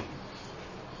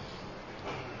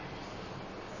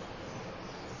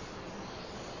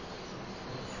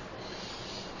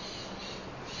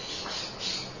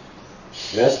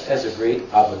 Dressed as a great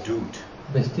avadut.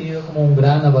 Vestido como un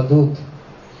gran abadut.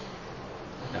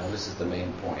 Now this is the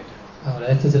main point. Ahora,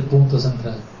 este es el punto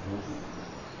central.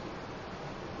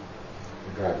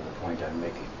 Regard to the point I'm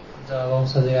making. Ya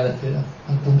vamos a llegar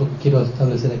al punto que quiero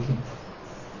establecer aquí.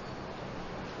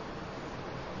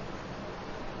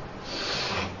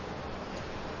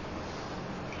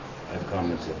 I've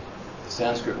commented. The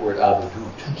Sanskrit word avadut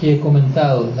Aquí he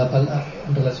comentado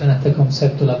en relación a este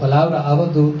concepto. La palabra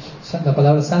abadut, la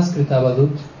palabra sánscrita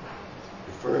abadut,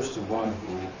 refers to one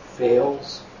who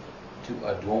fails to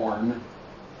adorn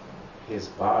his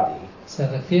body, se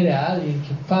refiere a alguien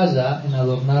que falla en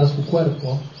adornar su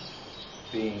cuerpo,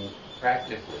 being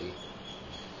practically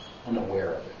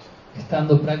unaware of it.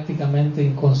 estando prácticamente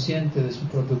inconsciente de su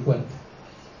propio cuerpo.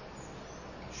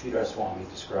 Sridhar Swami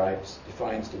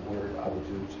defines the word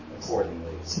avadut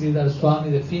accordingly. Sridhar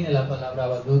Swami define la palabra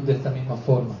abadut de esta misma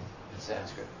forma. In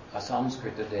Sanskrit,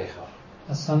 asamskrita deha.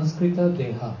 A sánscrita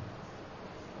deha.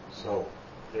 So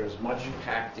there's much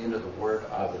packed into the word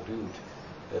avadut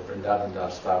that Vrindavan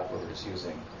Das Thakur is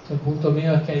using. El punto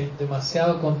mío es que hay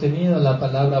demasiado contenido en la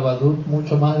palabra abadut,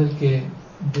 mucho más del que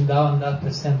Vrindavan Das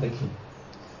presente aquí.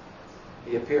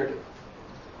 He appeared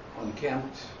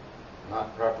unkempt,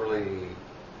 not properly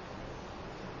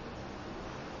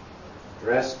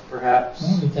dressed, perhaps.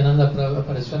 Nityananda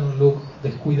apareció en un look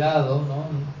descuidado,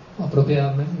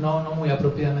 no muy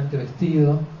apropiadamente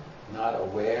vestido, Not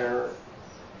aware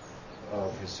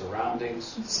of his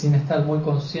surroundings sin estar muy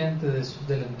consciente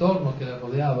del entorno que le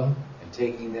rodeaba, and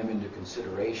taking them into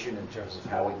consideration in terms of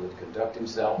how he would conduct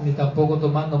himself. ni tampoco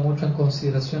tomando mucho en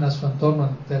consideración a su entorno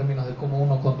en términos de cómo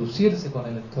uno conducirse con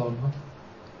el entorno,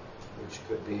 Which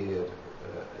could be a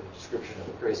description of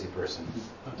a crazy person.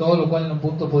 todo lo cual en un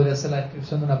punto podría ser la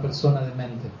descripción de una persona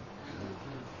demente.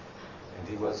 And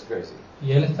he was crazy.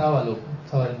 Y él estaba loco,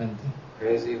 estaba demente.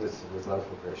 Crazy with love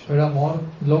for Krishna. Pero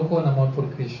loco en amor por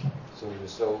Krishna. So he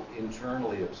was so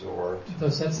internally absorbed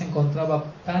Entonces él se encontraba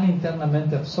tan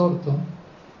internamente absorto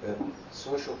that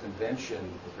social convention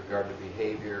with regard to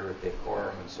behavior,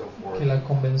 decorum, and so forth, que las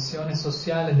convenciones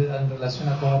sociales en relación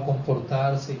a cómo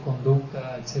comportarse y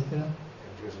conducta, etcétera,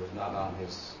 just was not on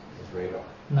his radar.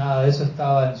 nada de eso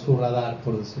estaba en su radar,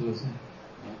 por decirlo así.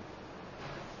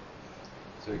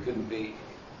 So he couldn't be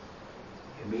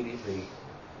immediately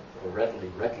or readily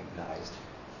recognized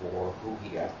for who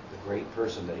the great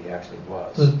person that he actually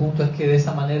was. Entonces el punto es que de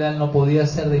esa manera él no podía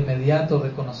ser de inmediato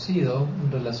reconocido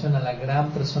en relación a la gran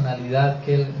personalidad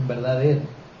que él en verdad era.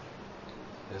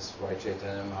 That's why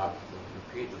Chaitanya Mahaprabhu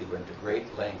repeatedly went to great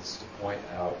lengths to point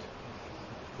out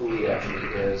who he actually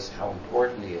is, how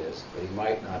important he is, that he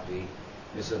might not be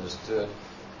misunderstood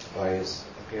by his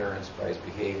appearance, by his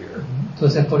behavior.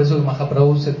 Entonces es por eso que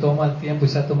Mahaprabhu se toma el tiempo y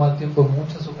se ha tomado el tiempo en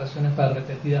muchas ocasiones para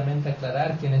repetidamente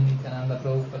aclarar quién es Nityananda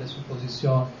Prabhu, cuál es su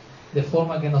posición, de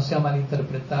forma que no sea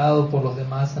malinterpretado por los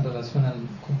demás en relación al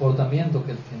comportamiento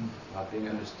que él tiene. Not being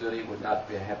understood, he would not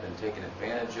have been taken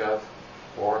advantage of,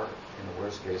 or, in the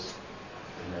worst case,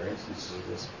 in their instances of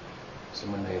this,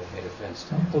 someone may have made offense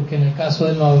to him. Porque en el caso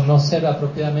de no ser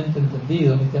apropiadamente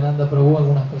entendido, Nityananda Prabhu,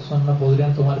 algunas personas no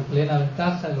podrían tomar plena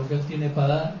ventaja de lo que él tiene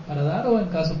para dar, o en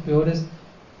casos peores,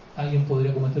 alguien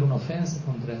podría cometer una ofensa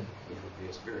contra él. Which would be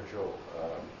a spiritual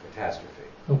catastrophe.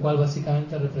 Lo cual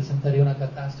básicamente representaría una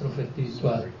catástrofe So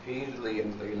espiritual. repeatedly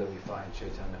in Leela we find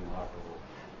Chaitanya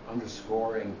Mahaprabhu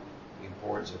underscoring the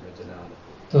importance of Nityananda,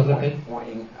 Entonces,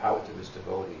 pointing out to his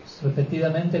devotees.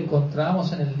 repetidamente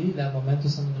encontramos en el Lila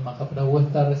momentos en donde Mahaprabhu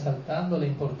está resaltando la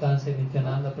importancia de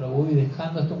Nityananda Prabhu y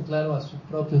dejando esto en claro a sus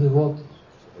propios devotos.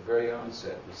 So at the very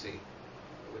onset, we see,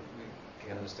 we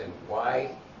can understand why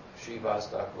Srivas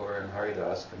Thakur and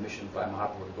Haridas, commissioned by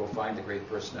Mahaprabhu to go find the great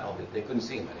personality, they couldn't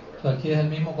see him anywhere. So aquí desde el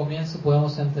mismo comienzo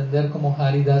podemos entender cómo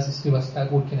Haridas y Srivas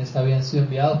Thakur, quienes habían sido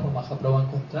enviados por Mahaprabhu a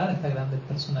encontrar esta grande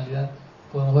personalidad,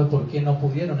 podemos ver por qué no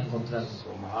pudieron encontrarlo.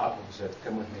 So Mahaprabhu said,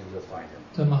 come with me, we'll find him.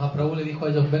 Entonces Mahaprabhu le dijo a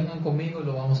ellos, vengan conmigo y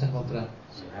lo vamos a encontrar.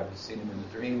 So having seen him in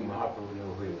the dream, Mahaprabhu knew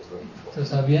who he was looking for.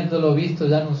 Entonces, habiéndolo visto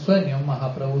ya en un sueño,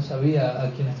 Mahaprabhu sabía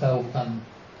a quién estaba buscando,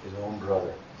 His own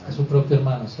brother. a su propio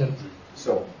hermano, ¿cierto?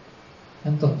 So,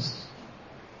 Entonces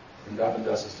Vrindavan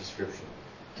Das's description.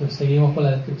 seguimos con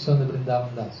la descripción de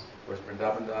Vrindavan Das. Of course,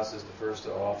 Vrindavan Das is the first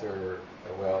author,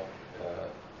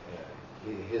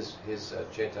 his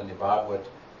Chaitanya Bhagavat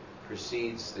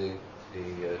precedes the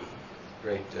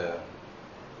great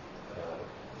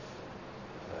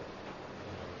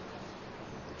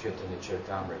Chaitanya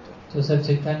Charitamrita. Entonces el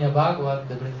Chaitanya Bhagavat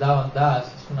de Vrindavan Das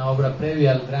es una obra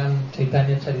previa al gran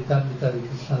Chaitanya Charitamrita de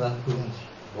Krishnadas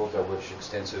Kaviraj, Both of which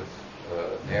extensive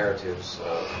narratives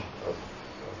of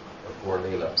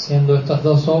Gaura-lila. siendo estas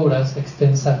dos obras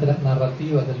extensas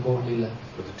narrativas del Gaura-lila.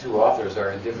 But the two authors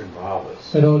are in different bhavas.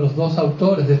 Pero los dos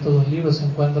autores de estos dos libros se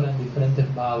encuentran en diferentes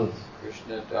bhavas.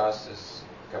 Krishna Das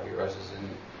Kaviraj is in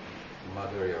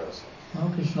Madhurya Rasa. ¿No?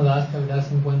 Krishnadas Kaviraj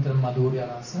se encuentra en Madhurya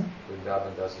Rasa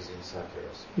Vrindavan Das is in Sakya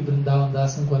Rasa. y Vrindavan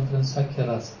Das se encuentra en Sakya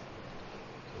Rasa.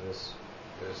 So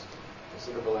there's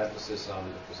considerable emphasis on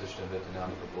the position of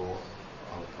Nityananda Prabhu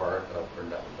on the part of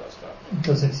Vrindavan Das Thakur.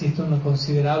 Entonces existe un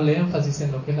considerable énfasis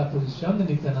en lo que es la posición de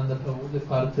Nityananda Prabhu de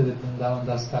parte de Vrindavan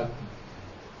Das Thakur.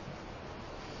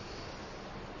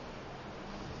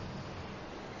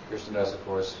 Krishnadas, of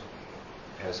course,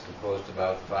 has composed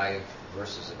about 5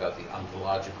 verses about the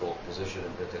ontological position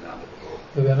of Nityananda Prabhu.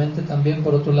 Y obviamente también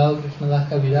por otro lado Krishnadas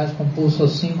Kaviraj compuso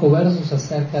 5 versos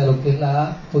acerca de lo que es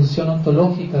la posición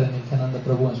ontológica de Nityananda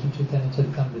Prabhu en su Chaitanya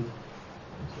Charitamrita.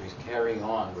 So he's carrying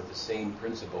on with the same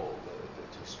principle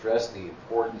to stress the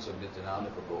importance of Nityananda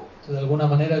Prabhu. Entonces, de alguna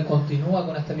manera él continúa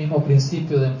con este mismo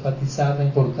principio de enfatizar la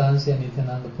importancia de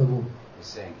Nityananda Prabhu. He's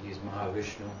saying he is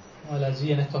Mahavishnu, Él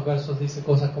allí en estos versos dice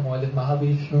cosas como él es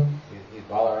Mahavishnu, he's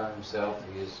Balaram himself,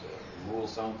 he is Mool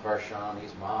Sankarshan,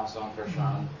 he's Maha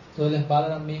Sankarshan. entonces él es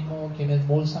Balaram mismo, quien es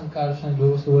Mul Sankarshan, y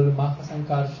luego se vuelve Maha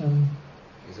Sankarshan,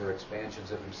 These are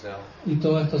expansions of himself. y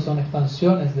todo esto son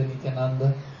expansiones de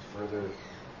Nityananda. Further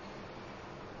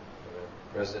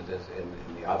present as in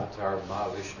the avatar of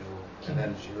Mahavishnu, and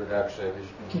then Shirodakshaya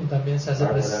Quien Vishnu, también se hace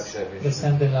Gaura-lila Vishnu,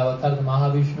 presente en el avatar de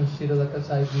Mahavishnu,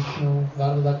 Shirodakasai Vishnu,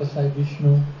 Gaura-lila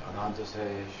Vishnu,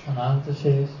 Anantasesh,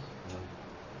 Anantashesh.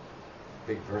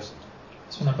 big person.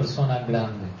 Es una persona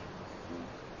grande.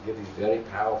 Give these very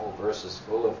powerful verses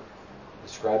full of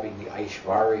describing the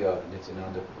Aishvarya of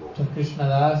Nityananda Prabhu. Entonces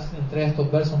Krishnadas entre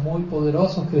estos versos muy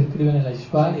poderosos que describen el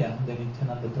Aishvarya de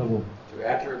Nityananda Prabhu. To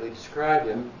accurately describe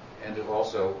him and to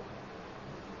also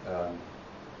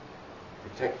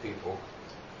protect people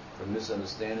from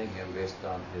misunderstanding him based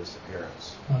on his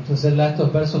appearance. Entonces él da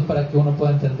estos versos para que uno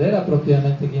pueda entender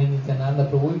apropiadamente quién es Nityananda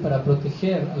Prabhu y para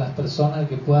proteger a las personas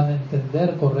que puedan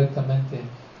entender correctamente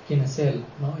quién es él,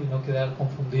 ¿no? Y no quedar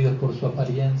confundidos por su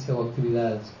apariencia o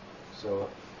actividades. So,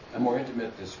 a more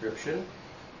intimate description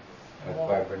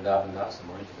by Vrindavan Das, a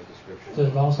more intimate description.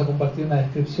 Entonces vamos a compartir una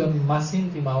descripción más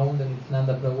íntima aún de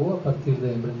Nityananda Prabhu a partir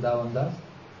de Vrindavan Das.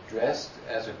 Dressed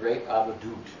as a great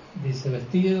avadut, Dice,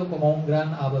 vestido como un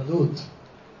gran abadut,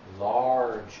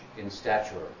 large in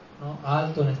stature, ¿no?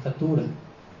 Alto en estatura,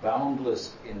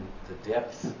 boundless in the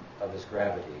depth of his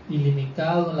gravity.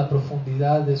 ilimitado en la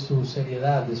profundidad de su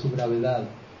seriedad, de su gravedad.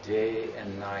 Day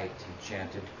and night he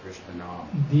chanted Krishna Nam.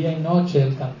 Día y noche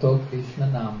él cantó Krishna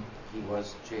Nam. He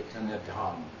was Chaitanya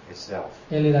Dham itself,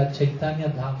 Él era Chaitanya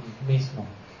Dham mismo,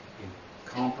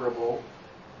 incomparable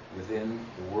within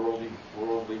the worldly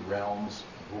realms,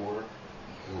 Bhur,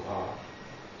 Bhuha,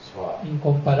 Swa.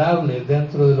 incomparable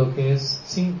dentro de lo que es,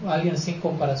 alguien sin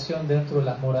comparación dentro de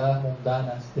las moradas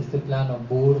mundanas de este plano,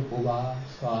 Bhur, Bhuva,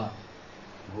 Swa,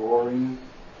 Roaring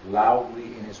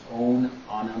loudly in his own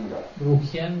Ananda.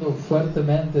 rugiendo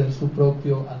fuertemente en su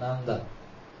propio Ananda.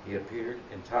 He appeared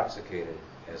intoxicated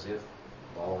as if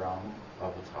Balaram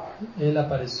Avatar. Él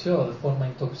apareció de forma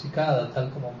intoxicada, tal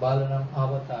como Balaram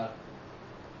Avatar.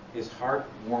 His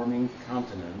heart-warming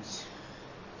countenance,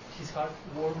 His heart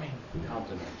warming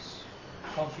countenance,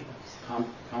 confidence.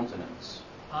 countenance,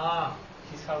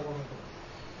 His heart warming.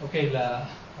 Ok,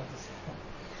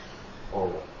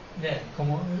 aura.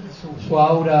 como su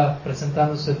aura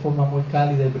presentándose de forma muy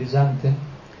cálida y brillante,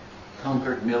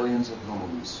 conquered millions of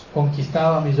moons.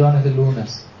 conquistaba millones de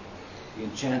lunas. The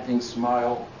enchanting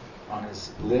smile on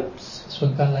his lips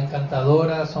La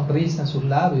encantadora sonrisa en sus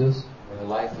labios were the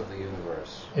life of the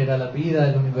universe. era la vida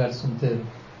del universo entero.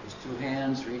 His two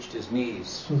hands reached his knees.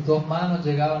 Sus dos manos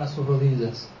llegaban a sus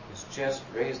rodillas. His chest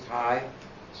raised high.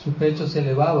 Su pecho se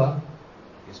elevaba.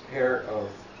 His pair of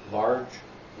large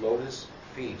lotus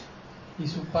feet Y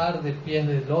su par de pies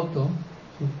de loto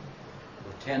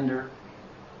were tender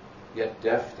yet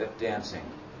deft at dancing.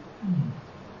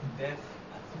 Deaf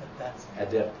at dancing.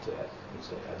 Adept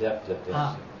at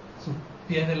dancing. Sus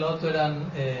pies de loto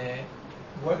eran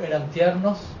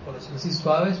tiernos, por decirlo así,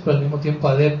 suaves, pero al mismo tiempo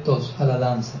adeptos a la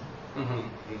danza.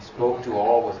 He spoke to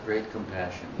all with great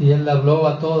compassion. Y él habló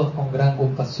a todos con gran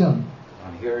compasión.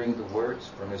 On hearing the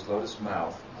words from his lotus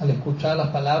mouth, Al escuchar las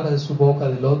palabras de su boca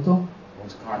de loto,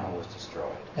 one's karma was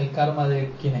destroyed. el karma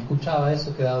de quien escuchaba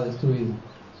eso quedaba destruido.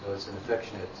 So it's an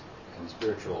affectionate and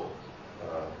spiritual,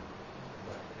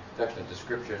 affectionate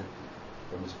description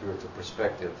from the spiritual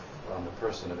perspective on the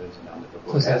person of Nityananda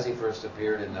Prabhu as he first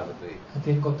appeared in Navadvip.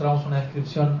 Aquí encontramos una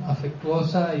descripción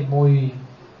afectuosa y muy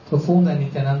profunda de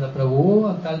Nityananda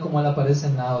Prabhu, tal como él aparece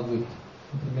en Navadvip,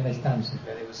 en primera instancia.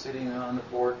 And he was sitting on the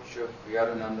porch of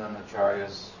Yadunanda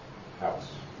Acharya's house.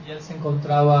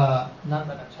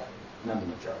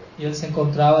 Y él se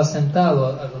encontraba sentado,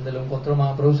 a donde lo encontró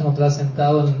Mahaprabhu, se encontraba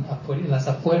sentado en las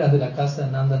afueras de la casa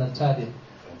de Nandanacharya.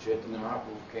 And Chaitanya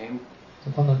Mahaprabhu came,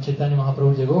 Entonces, cuando Chaitanya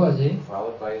Mahaprabhu llegó allí,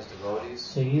 followed by his devotees,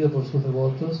 seguido por sus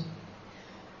devotos,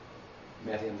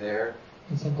 met him there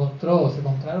y se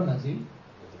encontraron allí,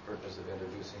 with the purpose of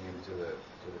introducing him to the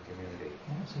community.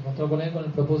 ¿no? Se encontró con él con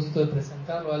el propósito de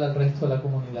presentarlo a él al resto de la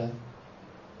comunidad.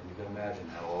 And you can imagine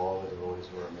how all the devotees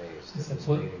were amazed at this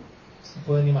Se meeting.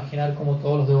 pueden imaginar cómo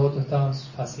todos los devotos estaban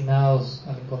fascinados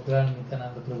al encontrar a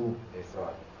Nityananda Prabhu. They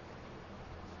thought,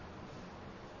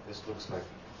 this looks like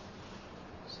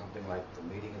something like the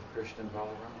meeting of Krishna and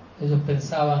Balaram. Ellos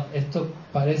pensaban, esto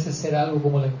parece ser algo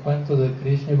como el encuentro de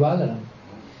Krishna y Balaram.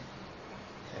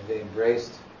 And they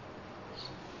embraced.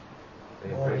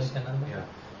 Nityananda. Yeah.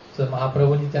 Entonces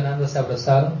Mahaprabhu y Nityananda se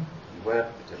abrazaron And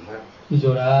wept and wept. y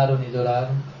lloraron y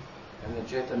lloraron. And then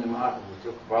Chaitanya Mahaprabhu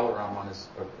took Balaram on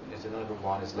Nityananda Prabhu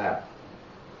on his lap.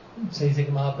 Se dice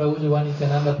que Mahaprabhu llevó a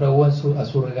Nityananda Prabhu a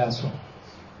su regazo.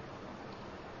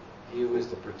 He who is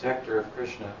the protector of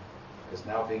Krishna is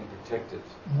now being protected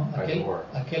 ¿No? by Gaura.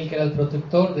 Aquel que era el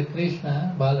protector de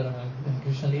Krishna, Balaram, en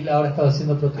Gaura-lila, ahora estaba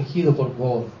siendo protegido por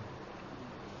Gaura.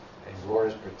 And Gaura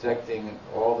is protecting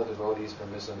all the devotees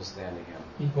from misunderstanding him,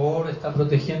 Y Gaura está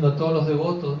protegiendo a todos los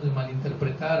devotos de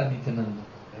malinterpretar a Nityananda,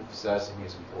 emphasizing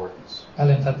his importance.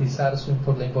 al enfatizar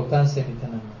la importancia de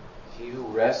Nityananda. He who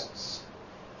rests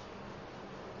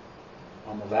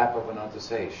on the lap of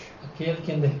Anantasesh, Aquel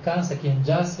quien descansa, quien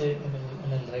yace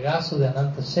en el regazo de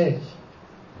Anantasesh,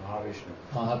 Mahavishnu,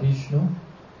 Mahavishnu,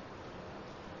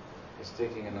 is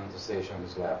taking Anantasesh on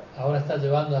his lap, ahora está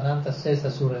llevando a Anantasesh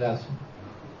a su regazo,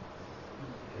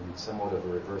 in somewhat of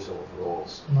a reversal of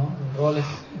roles. ¿no? En roles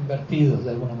invertidos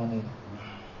de alguna manera.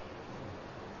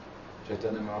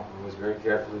 Chaitanya Mahaprabhu was very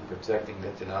carefully protecting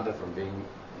Nityananda from being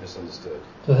misunderstood.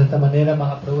 Entonces de esta manera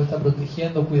Mahaprabhu está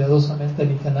protegiendo cuidadosamente a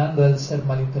Nityananda del ser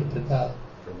malinterpretado,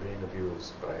 From being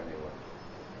abused by anyone.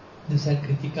 de ser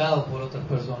criticado por otras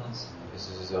personas. This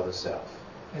is his other self.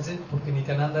 Porque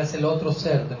Nityananda es el otro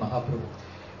ser de Mahaprabhu.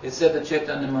 It said that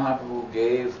Chaitanya Mahaprabhu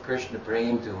gave Krishna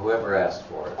Prem to whoever asked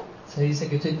for it. Se dice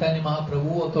que Chaitanya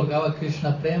Mahaprabhu otorgaba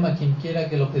Krishna Prema a quien quiera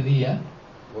que lo pedía.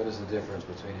 What is the difference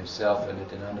between himself and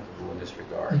Nityananda Prabhu in this ¿Y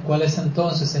regard? cuál es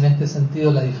entonces en este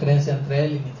sentido la diferencia entre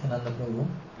él y Nityananda Prabhu?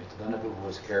 Nityananda Prabhu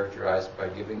was characterized by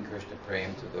giving Krishna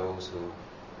Prem to those who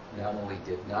not only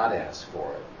did not ask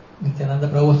for it, Nityananda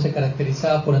Prabhu se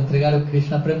caracterizaba por entregar el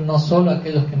Krishna Prem no solo a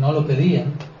aquellos que no lo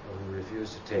pedían, but who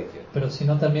refused to take it. pero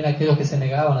sino también a aquellos que se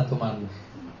negaban a tomarlo.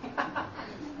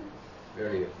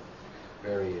 Very,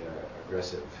 very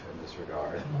aggressive in this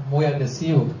regard. Muy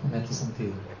agresivo en este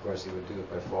sentido. Of course, he would do it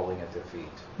by falling at their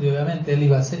feet, Y obviamente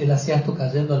él hacía esto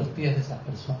cayendo a los pies de esas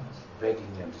personas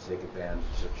begging them to take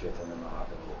advantage of Chaitanya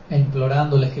Mahaprabhu, e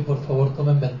implorándoles que por favor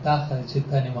tomen ventaja de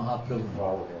Chaitanya Mahaprabhu,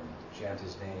 follow him, chant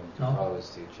his name, to No. follow his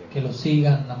teaching, que lo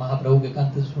sigan a Mahaprabhu, que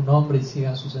canten su nombre y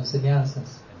sigan sus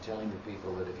enseñanzas. and telling the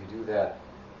people that if you do that,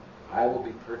 I will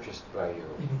be purchased by you.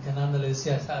 Y Nityananda le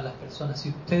decía a las personas, si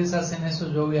ustedes hacen eso,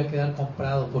 yo voy a quedar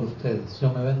comprado por ustedes,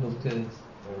 yo me vendo a ustedes.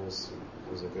 There was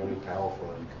a very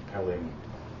powerful and compelling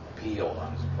appeal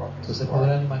on his part. Entonces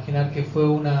podrán imaginar que fue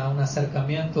un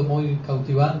acercamiento muy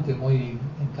cautivante, muy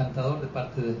encantador de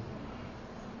parte de él.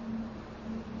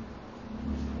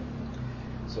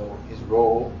 So his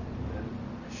role in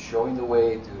showing the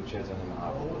way to Chaitanya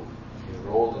Mahaprabhu, his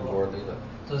role in Gaura-lila.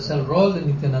 Entonces el rol de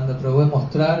Nityananda Prabhu es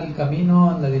mostrar el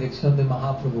camino en la dirección de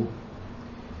Mahaprabhu.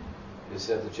 It is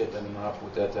said that Chaitanya Mahaprabhu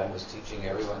at that time was teaching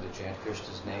everyone to chant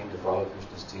Krishna's name, to follow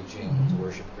Krishna's teaching, to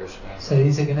worship Krishna. Se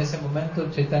dice que en ese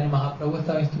momento Chaitanya Mahaprabhu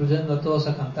estaba instruyendo a todos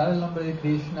a cantar el nombre de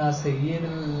Krishna, a seguir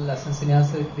las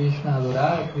enseñanzas de Krishna, a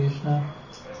adorar a Krishna.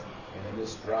 And in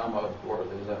this drama of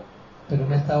Gaura-lila, Pero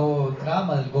en esta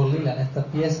drama del Gaura-lila, en esta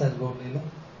pieza del Gaura-lila,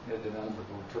 Nityananda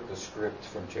Prabhu took the script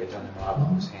from Chaitanya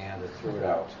Mahaprabhu's hand and threw it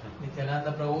out.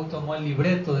 Nityananda Prabhu tomó el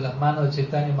libreto de las manos de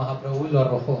Chaitanya Mahaprabhu y lo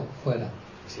arrojó fuera.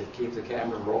 He said, keep the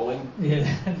camera rolling. Y él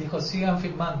dijo, sigan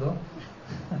filmando.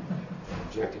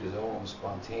 Injected his own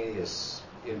spontaneous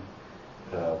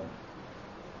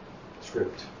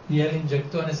script. Y él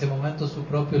inyectó en ese momento su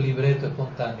propio libreto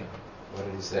espontáneo. What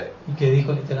did he say? ¿Y qué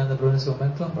dijo Nityananda Prabhu en ese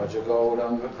momento? Bhaja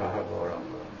Gauranga Kaha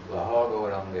Gauranga Laha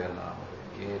Gauranga Nama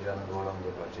Yejana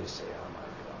Gauranga Bhaja Seyama.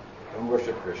 Don't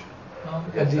worship Krishna. No,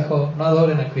 él dijo, no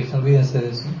adoren a Krishna, olvídense de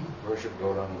eso. Worship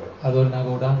Gauranga. Adoren a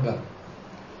Gauranga.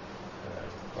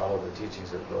 Follow the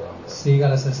teachings of Gauranga. Siga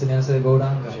las enseñanzas de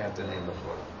Gauranga. Chant the name of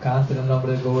Gauranga. Canten el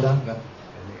nombre de Gauranga.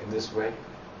 And in this way,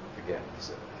 again, he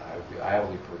said, I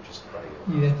will be purchased by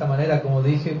you. Y de esta manera, como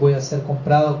dije, voy a ser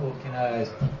comprado por quien haga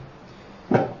esto.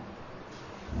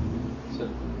 So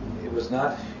it was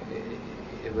not.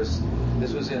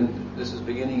 This was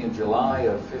beginning in July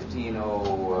of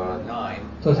 1509.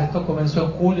 Entonces esto comenzó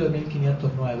en julio de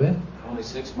 1509. Only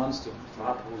 6 months to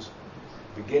Mahaprabhu's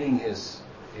beginning his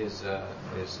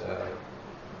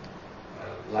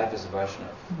life as a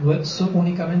Vaishnava. Luego,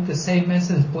 únicamente 6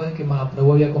 meses después de que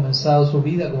Mahaprabhu había comenzado su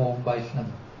vida como un Vaishnava.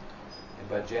 And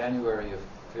by January of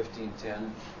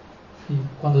 1510, Y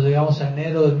cuando llegamos a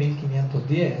enero de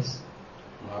 1510,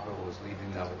 Mahaprabhu was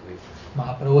leaving Navadvipa,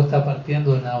 Mahaprabhu está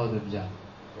partiendo de Navadvipa,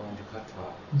 going to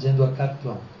Katwa, yendo a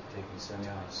Katwa, taking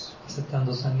sannyas,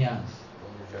 aceptando sannyas,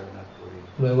 going to Jagannath Puri.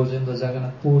 luego yendo a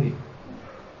Jagannath Puri.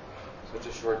 Such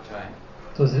a short time.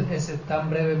 Entonces ese tan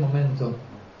breve momento,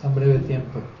 tan breve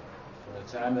tiempo, From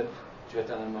the time that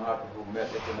Chaitanya Mahaprabhu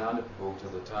met Nityananda Prabhu to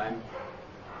the time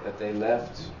that they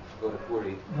left to go to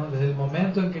Puri, ¿no? Desde el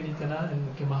momento en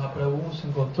que Mahaprabhu se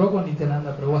encontró con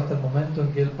Nityananda Prabhu hasta el momento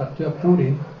en que él partió a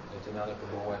Puri. Nityananda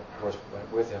Prabhu went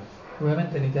with him,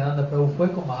 Obviamente Nityananda Prabhu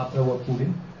fue con Mahaprabhu a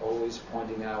Puri, always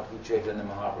pointing out who Chaitanya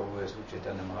Mahaprabhu is, who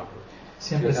Chaitanya Mahaprabhu.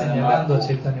 siempre señalando a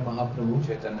Chaitanya Mahaprabhu.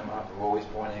 Chaitanya Mahaprabhu always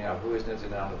pointing out who is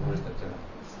Nityananda, who is Nityananda.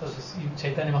 Entonces, y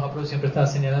Chaitanya Mahaprabhu siempre estaba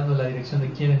señalando la dirección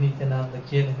de quién es Nityananda,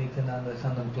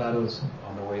 dejando en claro eso.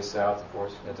 On the way south, of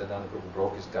course, Nityananda Prabhu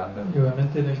broke his danda. Y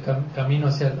obviamente en el camino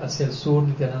hacia el sur,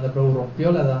 Nityananda Prabhu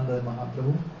rompió la danda de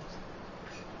Mahaprabhu.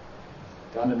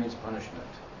 Danda means punishment.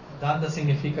 Danda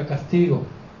significa castigo.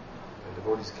 The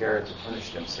devotees carry to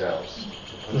punish themselves,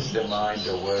 to punish their mind,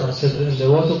 their words. Entonces el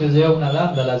devoto que lleva una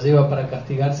danda la lleva para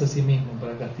castigarse a sí mismo,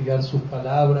 para castigar sus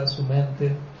palabras, su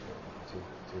mente.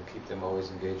 To keep them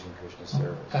always engaged in Krishna's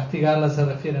service. Castigarla se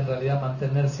refiere en realidad a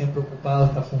mantener siempre ocupadas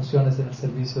estas funciones en el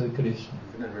servicio de Krishna.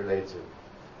 You cannot relate to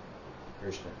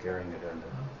Krishna carrying a danda.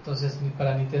 Entonces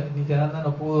para Nityananda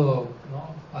no pudo,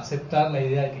 ¿no?, aceptar la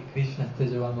idea de que Krishna esté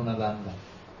llevando una danda.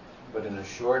 But in a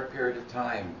short period of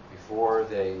time before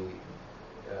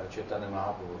Chaitanya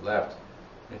Mahaprabhu left,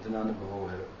 Nityananda Prabhu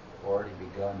had already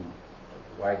begun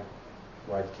wide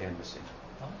canvassing.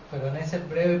 ¿No? Pero en ese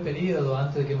breve periodo,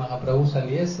 antes de que Mahaprabhu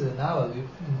saliese de Navadvip,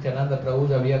 Nityananda Prabhu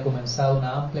ya había comenzado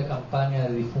una amplia campaña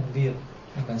de difundir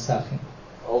el mensaje.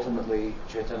 Ultimately,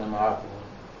 Chaitanya Mahaprabhu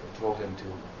told him to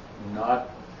not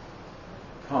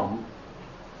come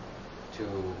to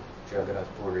Jagannath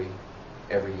Puri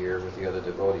every year with the other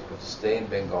devotees, but to stay in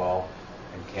Bengal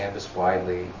and canvass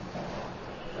widely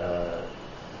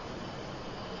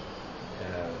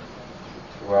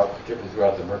particularly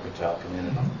throughout the mercantile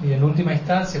community. Y en última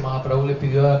instancia, Mahaprabhu le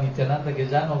pidió a Nityananda que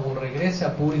ya no regrese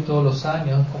a Puri todos los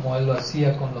años, como él lo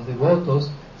hacía con los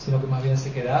devotos, sino que más bien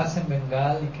se quedase en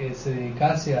Bengal y que se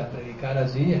dedicase a predicar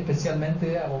allí,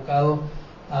 especialmente abocado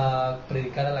a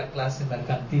predicar a la clase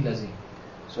mercantil allí.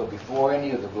 So before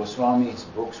any of the Goswamis'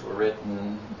 books were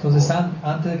written, Entonces,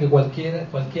 antes de que cualquiera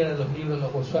de los libros de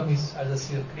los Goswamis haya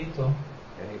sido escrito,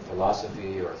 any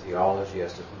philosophy or theology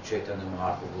as to who Chaitanya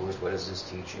Mahaprabhu is, what is his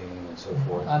teaching, and so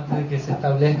forth, antes de que se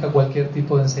establezca cualquier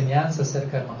tipo de enseñanza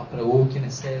acerca de Mahaprabhu, quién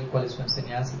es él, cuál es su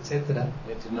enseñanza, etc.,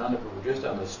 Nityananda Prabhu, just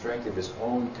on the strength of his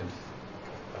own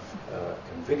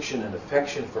conviction and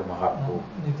affection for Mahaprabhu,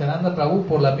 Nityananda Prabhu,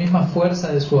 por la misma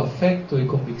fuerza de su afecto y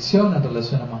convicción en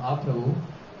relación a Mahaprabhu,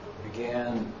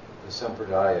 began the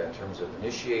sampradaya in terms of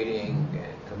initiating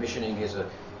and commissioning his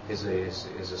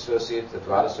his associate, the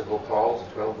Dwadasa Gopals,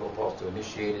 the 12 Gopals, to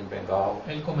initiate in Bengal.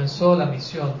 Él comenzó la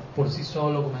misión por sí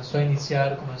solo, comenzó a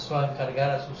iniciar, comenzó a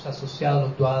encargar a sus asociados,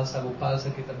 los Dwadasa Gopals,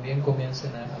 a que también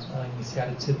comiencen a iniciar,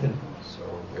 etc. So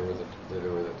there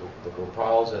were the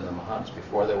Gopals and the Mahants.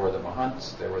 Before there were the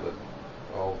Mahants, there were the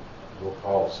 12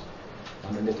 Gopals.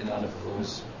 Under Nityananda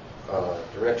Prabhu's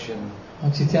direction.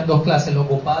 Existían dos clases, los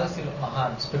Gopals y los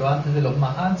Mahants, pero antes de los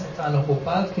Mahants estaban los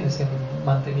Gopals, quienes se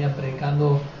mantenían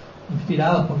predicando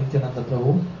inspirados por Nityananda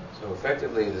Prabhu. So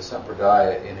effectively, the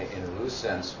Sampradaya, in a loose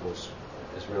sense,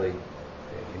 is really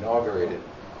inaugurated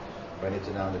by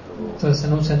Nityananda Prabhu. Entonces,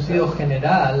 en un sentido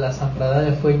general, la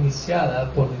Sampradaya fue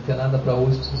iniciada por Nityananda Prabhu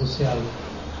y sus asociados.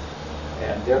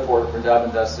 And therefore,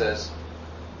 Vrindavan Das says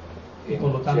Y in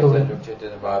por lo tanto,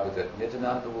 Chaitanya Bhagavad that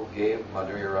Nityananda Prabhu gave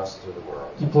Madhurya Rasa to the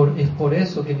world. es por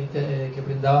eso que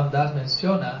Vrindavan Das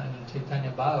menciona en el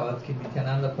Chaitanya Bhagavad que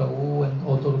Nityananda Prabhu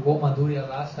otorgó Madhurya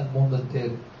Rasa al mundo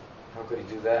entero. How could he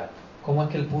do that? ¿Cómo es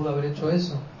que él pudo haber hecho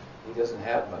eso? He doesn't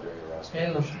have Madhurya Rasa.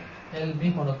 Él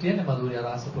mismo no tiene Madhurya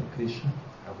Rasa por Krishna.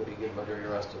 How could he give Madhurya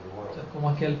Rasa to the world? Entonces,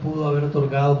 ¿cómo es que él pudo haber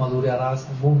otorgado Madhurya Rasa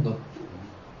al mundo?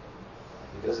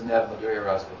 He doesn't have Madhurya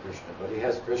Rasa for Krishna, but he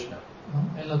has Krishna.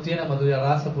 ¿No? Él no tiene Madhurya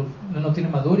Rasa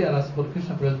por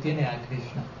Krishna, pero él tiene a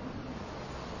Krishna.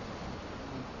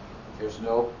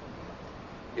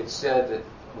 It's said that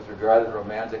with regard to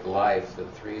romantic life, that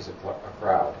three is a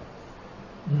crowd.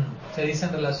 Se dice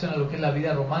en relación a lo que es la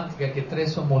vida romántica que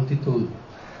tres son multitud.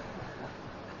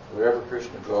 Wherever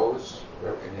Krishna goes,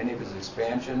 in any of his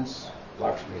expansions,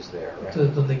 Lakshmi is there. Right?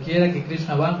 Entonces, donde quiera que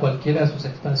Krishna va, en cualquiera de sus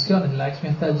expansiones, Lakshmi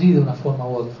está allí de una forma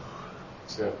u otra.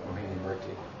 Except Mohini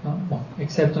Murti. ¿No? Bueno,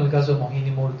 excepto en el caso de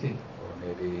Mohini Murti. Or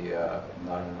maybe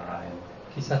Narayan.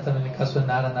 Quizás también en el caso de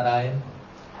Narayan.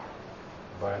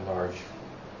 By and large,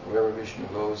 wherever Vishnu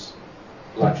goes,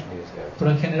 Lakshmi is there.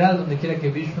 Pero en general, donde quiera que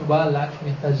Vishnu va,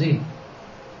 Lakshmi está allí.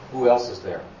 Who else is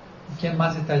there? ¿Quién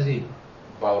más está allí?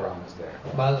 Balaram is there.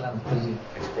 Balaram está allí.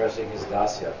 Expressing his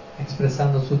dasya.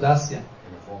 Expresando su dasya. In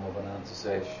the form of Ananta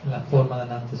Sesh. En la forma de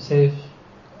Ananta Sesh.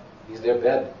 He's their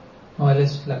bed. No, él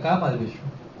es la cama de Vishnu.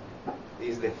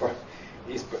 He's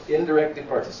indirectly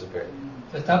participating.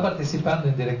 Está participando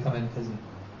indirectamente allí.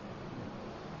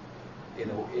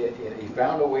 He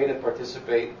found a way to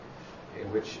participate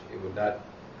in which it would not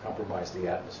compromise the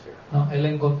atmosphere. No, él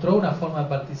encontró una forma de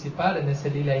participar en ese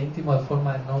lila íntimo de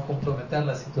forma de no comprometer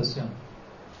la situación.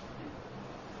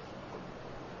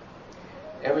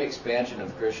 Every expansion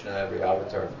of Krishna, every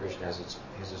avatar of Krishna has its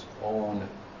own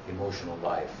emotional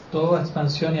life. Toda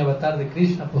expansión y avatar de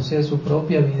Krishna posee su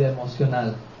propia vida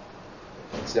emocional.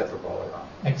 Except for Balaram.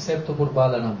 Excepto por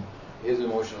Balaram. His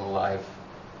emotional life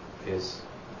is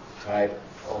tied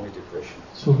only to Krishna.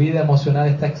 Su vida emocional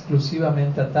está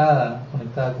exclusivamente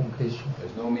conectada con Krishna.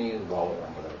 There's no meaning of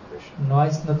Balaram without Krishna.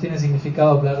 No tiene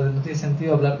no tiene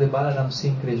sentido hablar de Balaram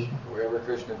sin Krishna. Wherever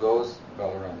Krishna goes,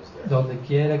 Balaram is there. Donde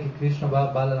quiera que Krishna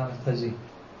va, Balaram está allí.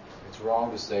 It's wrong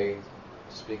to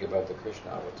speak about the Krishna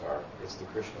avatar. It's the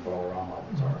Krishna Balaram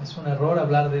avatar. Es un error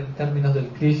hablar en términos del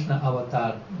Krishna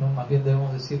avatar. No, más bien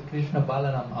debemos decir Krishna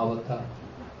Balaram avatar.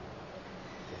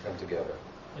 They come together.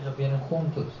 Ellos vienen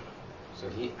juntos. So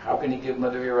how can he give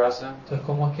Madhurya Rasa? Entonces,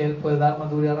 ¿cómo es que él puede dar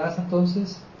Madhurya Rasa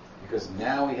entonces? Because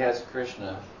now he has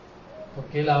Krishna.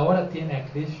 Porque él ahora tiene a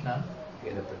Krishna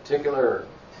In a particular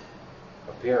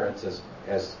appearance as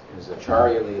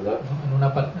Gaura-lila. en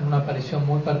una aparición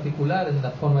muy particular en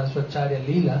la forma de su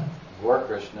Gaura-lila. Gaura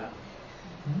Krishna,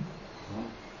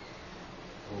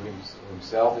 who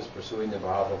himself is pursuing the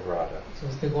bhava of Radha.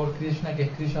 Este Gaura Krishna, que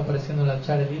es Krishna apareciendo en la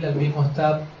Gaura-lila, él mismo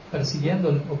está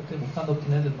persiguiendo, buscando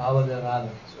obtener el bhava de Radha.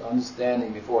 So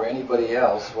understanding before anybody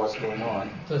else what's going on.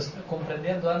 Entonces,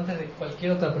 comprendiendo antes de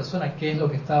cualquier otra persona qué es lo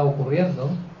que está ocurriendo,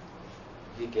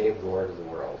 He gave Gaura to the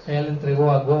world. él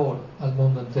entregó a Gaur al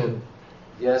mundo entero.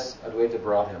 Yes, Advaita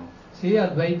brought him. Sí,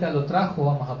 Advaita lo trajo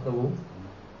a Mahaprabhu.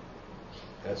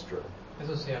 That's true.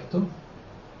 Eso es cierto.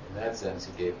 In that sense,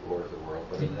 he gave Gaura to the world.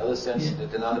 But in another sense,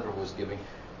 Nityananda Prabhu was giving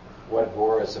what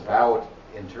Gaura is about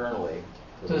internally.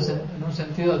 Entonces, en un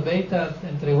sentido, Advaita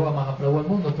entregó a Mahaprabhu al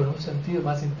mundo, pero en un sentido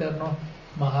más interno,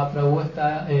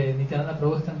 Nityananda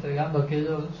Prabhu está entregando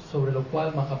aquello sobre lo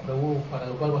cual para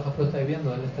lo cual Mahaprabhu está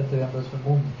viviendo, él está entregando eso al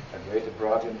mundo. Advaita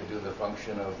brought him to do the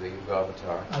function of the Yuga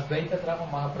Avatar. Advaita trajo a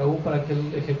Mahaprabhu para que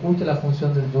él ejecute la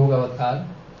función del Yuga Avatar.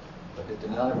 But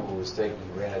Nityananda Prabhu was taking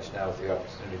advantage now of the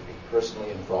opportunity to be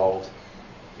personally involved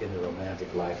in the romantic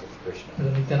life of Krishna. Pero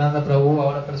Nityananda Prabhu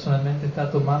ahora personalmente está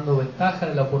tomando ventaja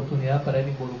de la oportunidad para él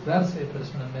involucrarse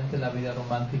personalmente en la vida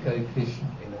romántica de Krishna.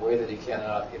 In a way that he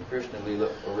cannot in Krishna Lila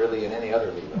or really in any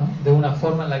other Lila. ¿No? De una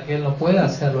forma en la que él no puede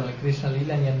hacerlo en el Krishna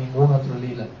Lila ni en ningún otro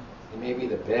Lila. He may be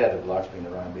the bed of Lakshmi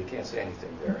Narayan, but he can't say anything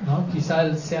there. ¿No? Quizá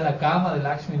él sea la cama de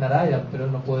Lakshmi Narayan, pero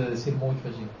él no puede decir mucho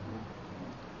allí.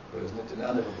 But as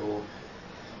Nityananda Prabhu,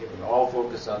 given all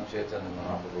focus on Chaitanya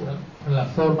Mahaprabhu, En la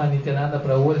forma Nityananda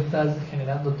Prabhu está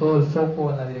generando todo el foco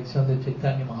en la dirección de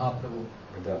Chaitanya Mahaprabhu.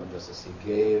 Vrindavan Das, he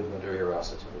gave Madhurya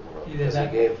Rasa to the world. Y Because he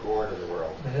gave Gaura to the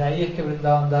world. Desde ahí es que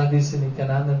Vrindavan Das dice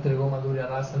Nityananda entregó Madhurya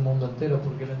Rasa al mundo entero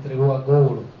porque él entregó a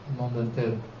Gaura al mundo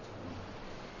entero.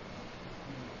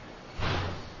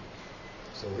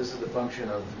 So this is the function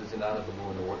of Nityananda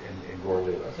Prabhu in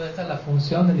Gaura-lila. Entonces esta es la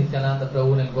función de Nityananda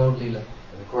Prabhu en el Gaura-lila.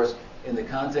 And of course, in the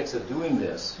context of doing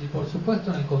this, Y por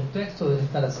supuesto en el contexto de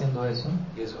estar haciendo eso,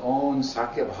 his own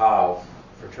Sakya Bhav,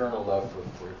 fraternal love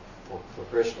for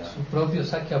Krishna, su propio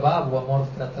Sakya Bhav o amor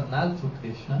fraternal por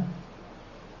Krishna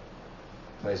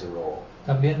plays a role.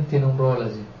 también tiene un rol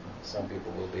allí. Some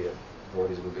people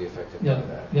devotees will be affected by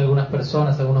that. Y algunas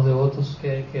personas, algunos devotos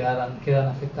que quedan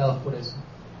afectados por eso.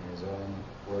 In his own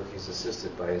work, he's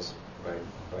assisted by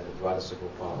the Dwadasa Y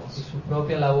Gopalas. su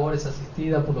propia labor es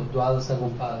asistida por los Dwadasa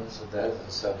Gopalas. So that is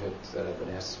the subject that I've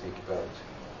been asked to speak about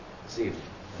this evening.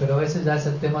 Pero ese ya es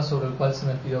el tema sobre el cual se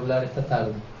me pidió hablar esta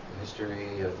tarde. The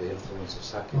history of the influence of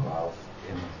Sakya Bhav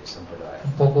in the Sampradaya.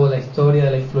 Un poco la historia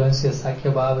de la influencia de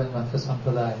Sakya Bhav en nuestra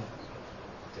Sampradaya.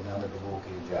 Nityananda Prabhu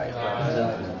ki jai. Jai.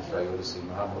 Nityananda Trayodasi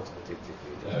Mahamutpati ki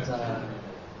jai. O sea,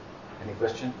 Any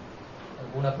question?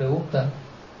 ¿alguna pregunta?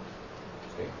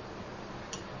 Okay.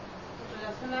 En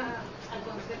relación al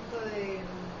concepto de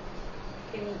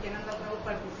que Nityananda Prabhu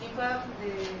participa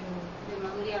de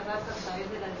Madhurya Rasa a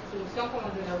través de la distribución como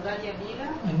el de la Gaura-lila,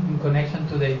 In connection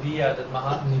to the idea that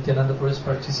Nityananda Prabhu is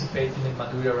participating in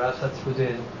Madhurya Rasa through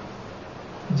the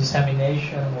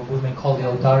dissemination, what we may call the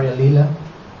Gaura-lila.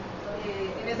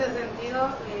 en ese sentido,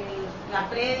 la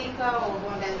prédica o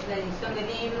con la edición de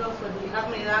libros o el Brihad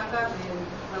Mridanga de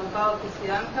Prabhupada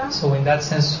Bhaktisiddhanta, So in that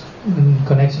sense, in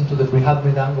connection to the Brihad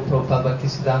Mridanga, Prabhupada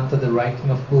Bhaktisiddhanta, the writing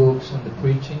of books and the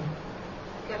preaching,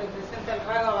 que representa el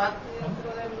Raga Bhakti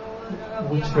dentro del logo de la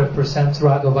which Gaudiya Mata. represents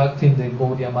Raga Bhakti in the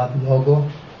Gaudiya Mat logo.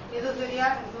 Y eso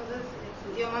sería, entonces, el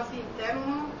sentido más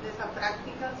interno de esa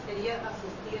práctica sería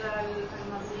asistir al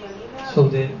Madhurya Lila. So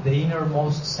the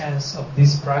innermost sense of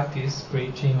this practice,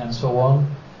 preaching and so on,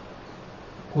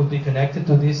 would be connected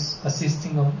to this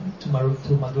assisting to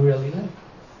Madhurya Lila?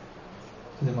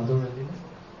 To the Madhurya Lila?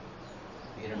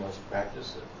 The innermost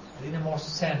practice of The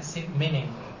innermost sense,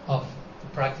 meaning of the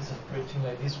practice of preaching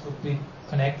like this would be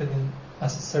connected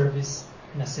as a service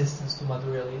in assistance to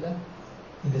Madhurya Lila,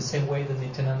 in the same way that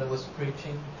Nityananda was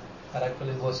preaching, that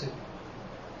actually was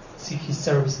his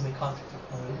service in the context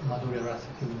of Madhurya Rasa.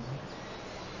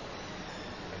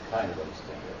 I kind of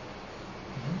understand that.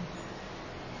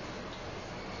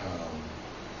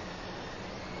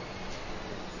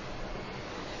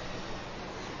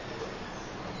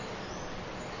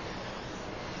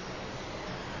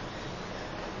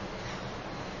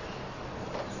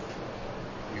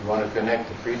 You want to connect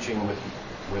the preaching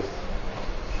with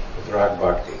Rag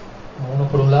Bhakti. Uno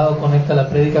por un lado conecta la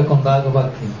prédica con Raga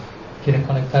Bhakti. ¿Quieres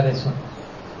conectar eso?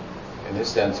 In this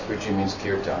sense, preaching means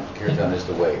kirtan. Kirtan is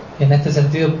the way. En este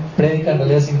sentido, prédica en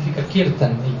realidad significa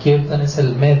kirtan, y kirtan es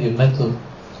el medio, el método.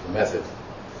 It's the method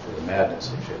to the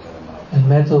madness of Chaitanya Mahaprabhu. El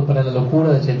método para la locura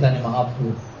de Chaitanya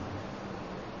Mahaprabhu.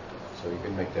 So you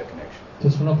can make that connection.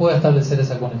 Entonces uno puede establecer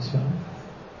esa conexión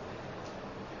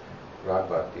Rag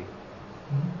Bhakti,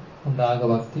 con Raga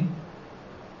Bhakti,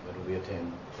 that will be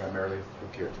attained primarily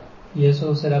through kirtan. y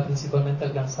eso será principalmente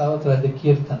alcanzado a través de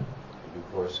kirtan. And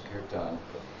of course,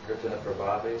 kirtana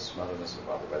prabhave, smadana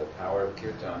sabhave. By the power of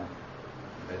kirtan,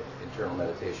 internal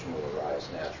meditation will arise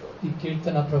naturally. Y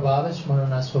kirtana prabhava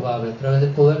shmarana swabhava. A través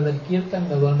del poder del kirtan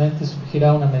gradualmente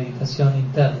surgirá una meditación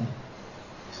interna.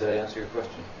 Does that answer your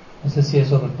question? No sé si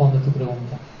eso responde a tu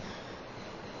pregunta.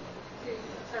 Sí,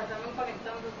 o sea, también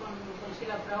conectando con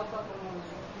Srila Prabhupada como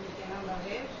Nityananda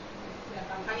Dev, la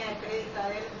campaña de prédica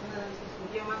de él, uno de sus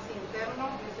sentidos más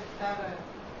internos es estar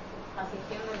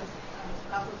asistiendo a los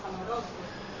casos amorosos.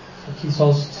 She's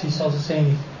also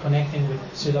saying, connecting with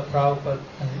Srila Prabhupada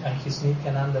and his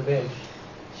Nityananda Vaj,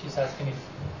 she's asking if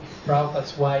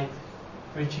Prabhupada's wide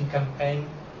preaching campaign,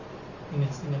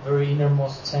 in a very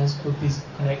innermost sense, could be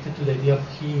connected to the idea of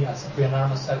he, as a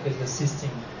Priyanarma Saka, is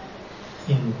assisting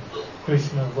in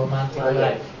Krishna's romantic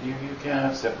life. You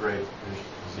cannot separate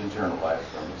his internal life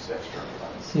from his external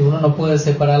life. Sí, uno no puede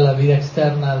separar la vida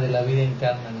externa de la vida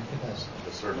interna en este caso.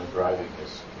 But certainly driving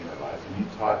his inner life, and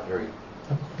he taught very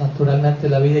Naturalmente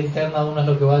la vida interna de uno es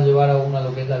lo que va a llevar a uno a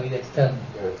lo que es la vida externa.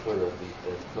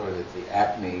 clearly that the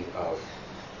acme of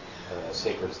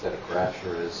sacred aesthetic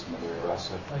rapture is Madhurya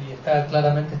Rasa. Y está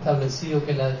claramente establecido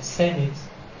que el cenit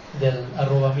del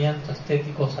arrobamiento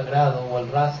estético sagrado o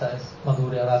el rasa es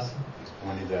Madhurya Rasa. He's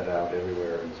pointing that out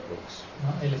everywhere in his books,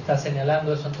 ¿No? Él está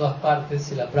señalando eso en todas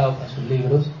partes y la Prabhupada en sus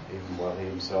libros, even while he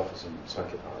himself is in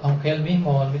Sakyabhava. aunque él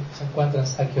mismo se encuentra en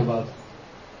Sakyabhava,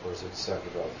 Or is it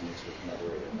Sakyabhava mixed with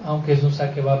Madhurya? aunque es un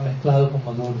Sakyabhava mezclado con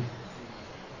Madhurya.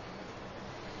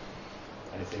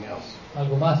 Anything else?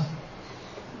 ¿Algo más?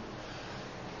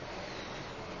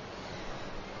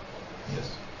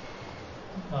 Yes.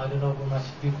 I don't know how much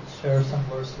you could share some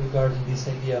words regarding this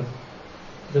idea of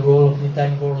the role of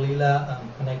Nitai in Gaura-lila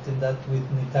and connecting that with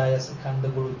Nitai as a Kanda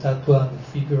Guru Tattva and the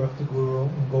figure of the Guru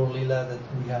in Gaura-lila that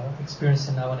we are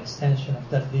experiencing now, an extension of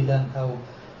that Lila, and how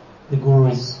the Guru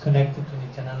is connected to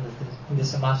Nityananda in the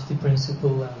Samasti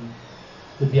principle and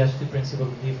the Vyashti principle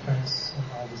of difference and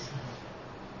all these things.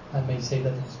 I may say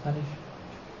that in Spanish.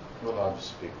 Well, I'll just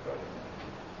speak about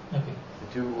it. Okay.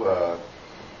 The two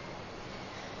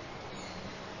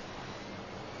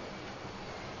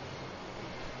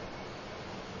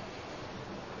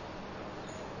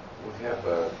we have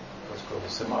what's called the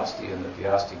Samasti and the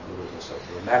Vyasti Gurus. So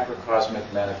the macrocosmic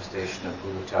manifestation of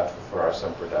Guru Tattva for our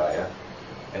Sampradaya,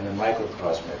 and the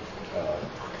microcosmic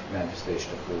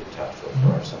manifestation of Guru Tattva for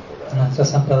our En Sampradaya. nuestra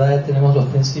Sampradaya tenemos los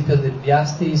principios de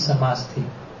Vyasti y Samasti.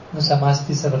 No,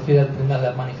 Samasti se refiere a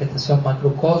la manifestación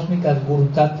macrocósmica del Guru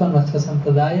Tattva en nuestra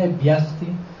Sampradaya, y Vyasti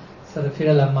se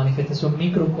refiere a la manifestación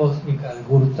microcósmica del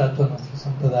Guru Tattva en nuestra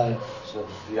Sampradaya. So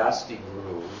the Vyasti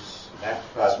Gurus,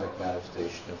 macrocosmic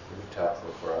manifestation of Guru Tattva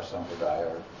for our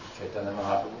Sampradaya are Chaitanya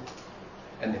Mahaprabhu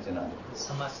and Nityananda.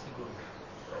 Samasti Guru.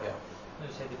 Yeah, No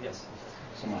sé de Vyasti.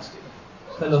 Samasti.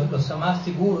 O sea, los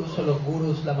Samasti Gurus son los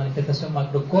Gurus, la manifestación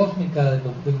macrocósmica del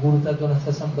Guru Tattva en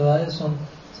nuestra Sampradaya son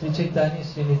Sri Chaitanya y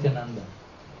Sri Nityananda.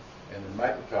 And the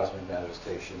microcosmic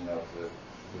manifestation of the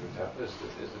Guru Tattva is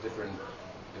the different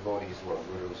devotees who are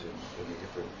gurus in the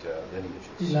different lineages.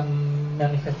 Y la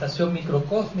manifestación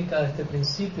microcósmica de este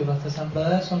principio, nuestra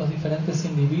Sampradaya, son los diferentes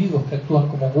individuos que actúan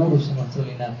como gurus en nuestro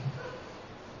linaje.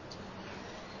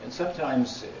 And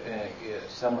sometimes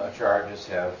some acharyas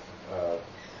have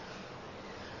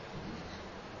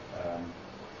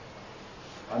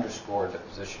underscored the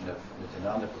position of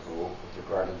Nityananda Prabhu with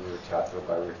regard to Guru Tattva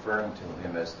by referring to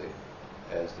him as the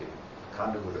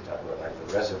Khanda Guru Tattva, like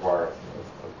the reservoir of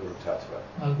Guru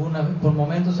Tattva. Por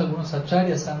momentos algunos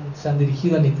acharyas se han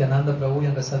dirigido a Nityananda Prabhu y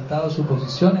han resaltado su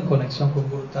posición en conexión con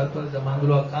Guru Tattva,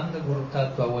 llamándolo a Khanda Guru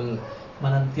Tattva o el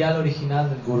manantial original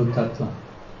del Guru Tattva.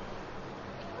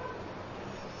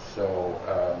 So,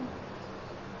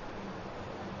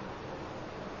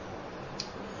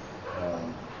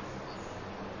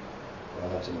 well,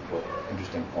 that's an important,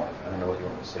 interesting point. I don't know what you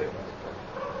want me to say about it.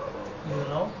 You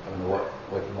know? I don't know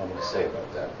what you want me to say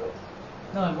about that, but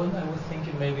No, I was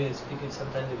thinking maybe speaking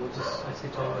sometimes they would just, as I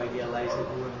told you, idealize the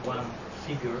Guru in one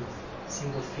figure,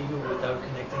 single figure, without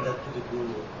connecting that to the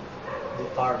Guru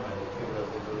department, if you will,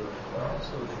 the Guru.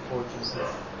 So the importance of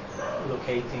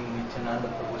locating Nityananda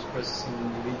Prabhu's presence in the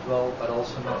individual, but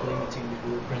also not limiting the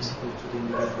Guru principle to the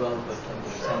individual, but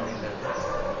understanding that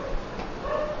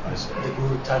the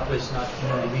Guru Tattva is not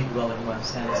an individual in one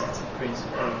sense, it's a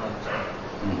principle in another.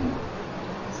 mm-hmm.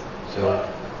 So,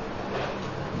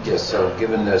 yes, so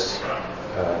given this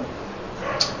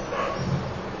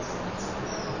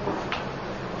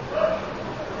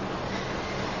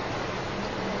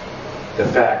the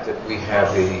fact that we have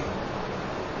a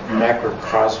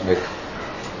macrocosmic,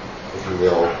 if you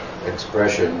will,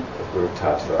 expression of Guru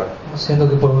Tattva, Siendo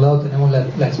que por un lado tenemos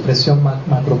la expresión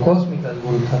macrocósmica del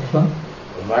Guru Tattva,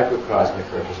 the microcosmic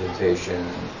representation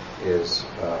is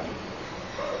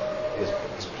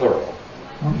plural.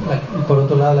 ¿no? Y por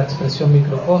otro lado la expresión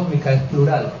microcósmica es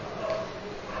plural.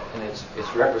 And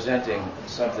it's representing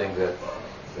something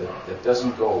that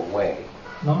doesn't go away.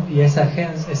 ¿No? Y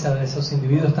esos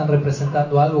individuos están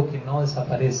representando algo que no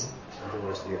desaparece. In other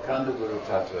words, the Akhanda Guru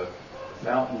Tattva, the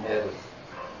fountainhead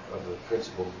of the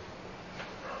principle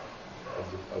of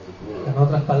the Guru, En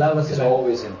otras palabras, is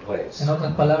always in place.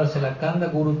 el Akhanda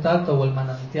Guru Tattva o el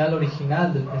manantial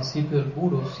original del principio del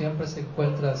Guru siempre se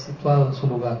encuentra situado en su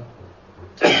lugar.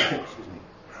 Excuse me.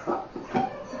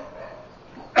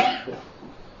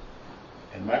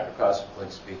 And microcosmically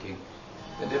speaking,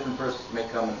 the different persons may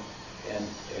come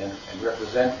and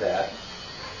represent that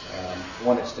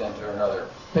one extent or another.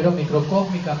 Pero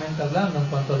microcósmicamente hablando, en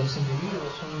cuanto a los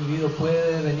individuos, un individuo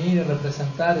puede venir y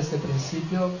representar ese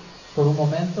principio por un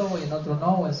momento y en otro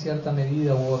no, o en cierta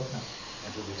medida u otra.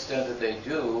 And to the extent that they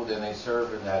do, then they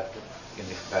serve in the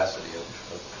capacity of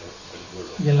guru.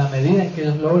 Y en la medida en que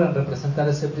ellos logran representar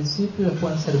ese principio, ellos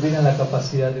pueden servir en la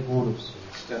capacidad de gurus. To the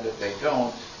extent that they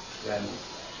don't, then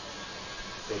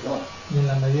they don't Y en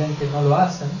la medida en que no lo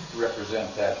hacen, represent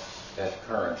that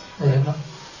current.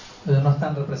 ellos no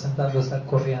están representando esa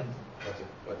corriente.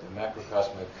 But the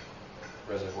macrocosmic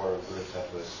reservoir of Guru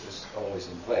Tattva is always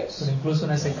in place. Pero incluso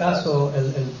en ese caso,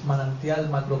 el manantial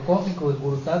macrocósmico del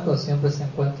Guru Tattva siempre se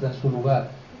encuentra en su lugar.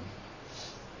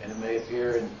 And it may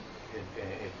appear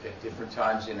at different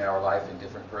times in our life in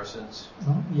different persons.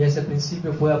 ¿No? Y ese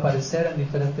principio puede aparecer en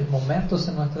diferentes momentos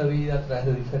en nuestra vida a través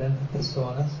de diferentes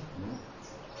personas.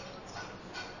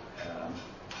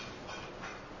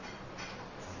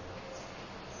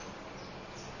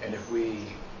 And if we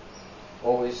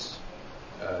always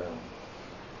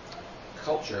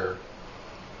culture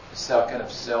the kind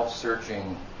of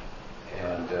self-searching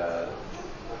and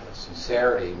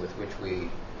sincerity with which we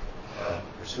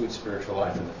pursued spiritual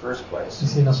life in the first place. Y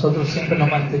si nosotros siempre nos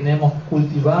mantenemos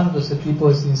cultivando ese tipo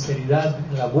de sinceridad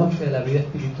en la búsqueda de la vida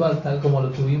espiritual, tal como lo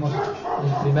tuvimos en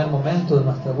el primer momento de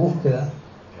nuestra búsqueda,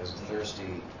 as a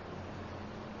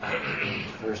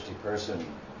thirsty person,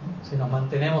 si nos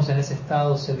mantenemos en ese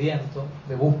estado sediento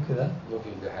de búsqueda,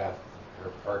 looking to have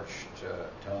her parched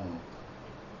tongue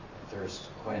thirst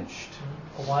quenched,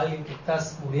 como alguien que está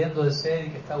muriendo de sed y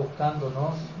que está buscando,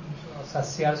 ¿no?,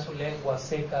 saciar su lengua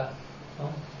seca,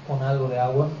 ¿no?, con algo de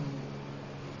agua,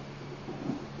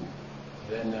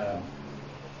 then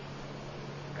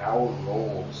our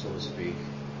role, so to speak,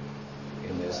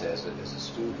 in this as a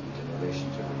student in relation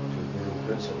to Guru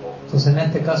principle. Entonces, en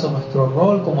este caso, nuestro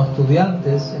rol como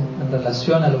estudiantes en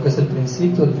relación a lo que es el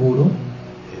principio del Guru,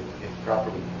 if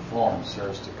properly performed,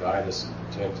 serves to guide us and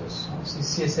protect us.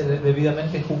 si es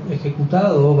debidamente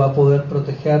ejecutado, va a poder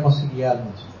protegernos y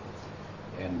guiarnos.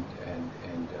 And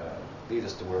lead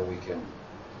us to where we can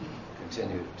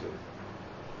continue to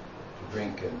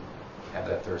drink and have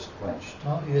that thirst quenched.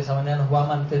 ¿No? Y de esa manera nos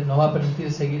va a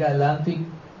permitir seguir adelante y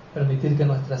permitir que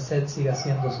nuestra sed siga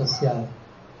siendo saciada.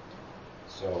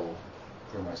 So,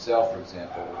 for myself, for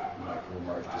example, my Guru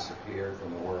Maharaj disappeared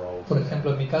from the world. Por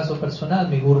ejemplo, en mi caso personal,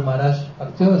 mi Guru Maharaj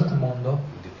partió de este mundo,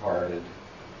 He departed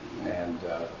and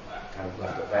kind of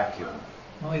left a vacuum.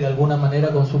 ¿no? Y de alguna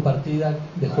manera con su partida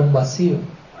dejó un vacío.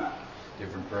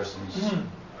 Different persons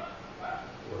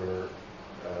were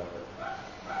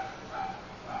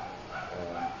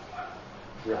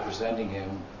representing him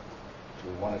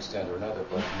to one extent or another,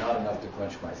 but not enough to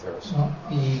quench my thirst. ¿No?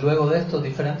 Y luego de esto,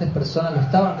 diferentes personas lo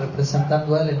estaban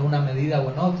representando a él en una medida o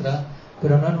en otra,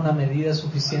 pero no en una medida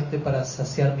suficiente para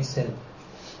saciar mi sed.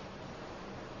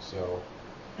 So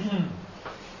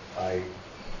I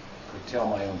could tell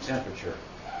my own temperature,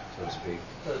 so to speak.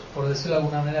 Entonces, por decirlo de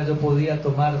alguna manera, yo podía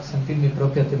sentir mi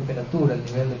propia temperatura, el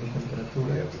nivel de mi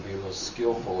temperatura. You have to be a little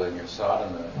skillful in your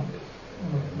sadhana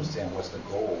and understand what's the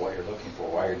goal, what you're looking for,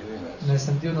 why you're doing En this. ese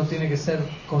sentido, uno tiene que ser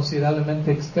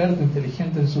considerablemente experto,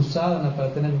 inteligente en su sadhana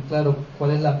para tener claro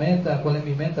cuál es la meta, cuál es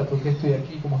mi meta, por qué estoy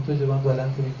aquí, cómo estoy llevando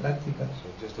adelante mi práctica. So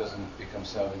it just doesn't become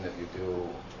something that you do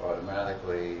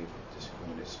automatically, just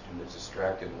in a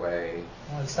distracted way.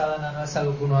 El sadhana no es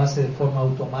algo que uno hace de forma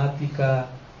automática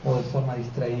o de forma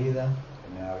distraída,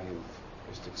 And now you've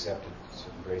just accepted,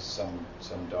 embraced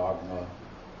some dogma,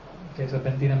 que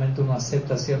repentinamente uno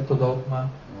acepta cierto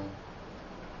dogma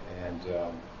and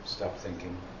stop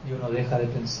thinking. y uno deja de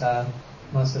pensar.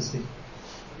 No es así.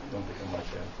 Don't become like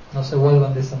that. No se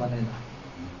vuelvan de esa manera.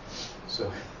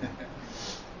 So,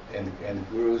 and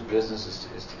the guru's business is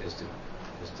to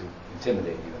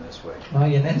intimidate you in this way. ¿No?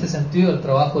 Y en este sentido, el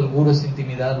trabajo del guru es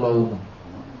intimidarlo a uno.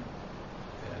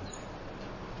 And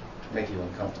make you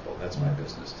uncomfortable. That's my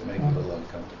business, to make you a little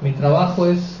uncomfortable. Mi trabajo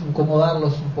es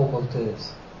incomodarlos un poco a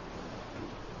ustedes.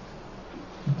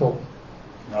 Un poco.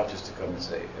 Not just to come and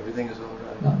say, everything is all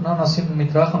right. No, mi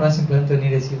trabajo no es simplemente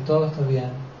venir y decir todo está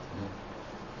bien.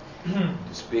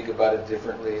 To speak about it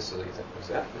differently, so that you think, is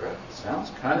that correct? It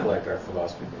sounds kind of like our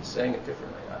philosophy, but saying it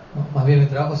differently. ¿No? Más bien mi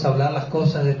trabajo es hablar las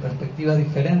cosas de perspectivas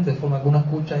diferentes, de forma que uno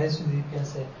escucha eso y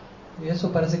piensa, y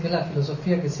eso parece que es la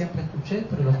filosofía que siempre escuché,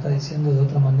 pero lo está diciendo de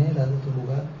otra manera, de otro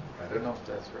lugar. I don't know if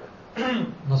that's right.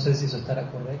 No sé si eso estará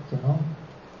correcto, ¿no?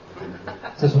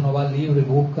 Entonces uno va al libro y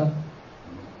busca.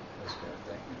 This kind of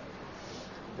thing.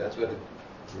 That's what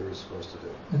a guru is supposed to do.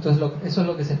 Entonces eso es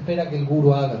lo que se espera que el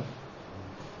guru haga.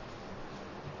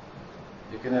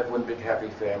 You can have one big happy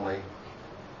family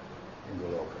in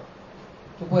Goloka.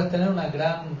 Tú puedes tener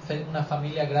una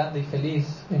familia grande y feliz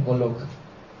en Goloka.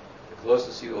 The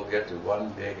closest you will get to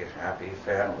one big happy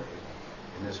family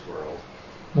in this world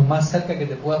Lo más cerca que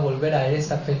te puedas volver a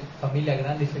esa familia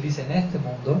grande y feliz en este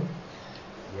mundo,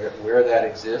 where that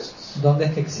exists ¿dónde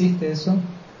es que existe eso?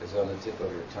 is on the tip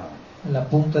of your tongue, En la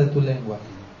punta de tu lengua,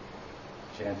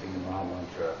 chanting the Maha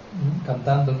Mantra,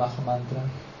 cantando el Mahamantra,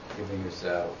 giving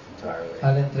yourself entirely.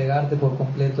 al entregarte por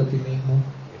completo a ti mismo.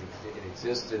 It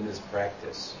exists in this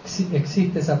practice.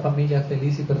 Existe esa familia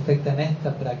feliz y perfecta en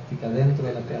esta práctica, dentro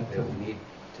de la That práctica. we need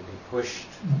to be pushed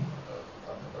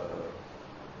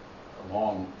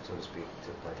along, so to speak,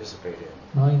 to participate in.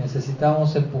 ¿No? Y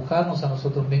necesitamos empujarnos a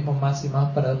nosotros mismos más y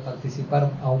más para participar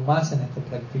aún más en esta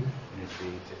práctica, We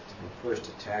need to be pushed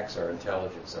to tax our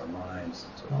intelligence, our minds,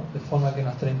 and so ¿no? on. De forma que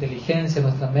nuestra inteligencia,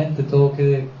 nuestra mente, todo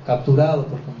quede capturado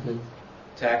por completo.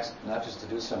 Tax not just to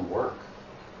do some work,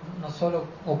 No solo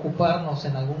ocuparnos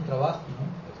en algún trabajo, ¿no?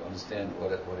 but to understand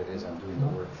what it is I'm doing the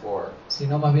work for.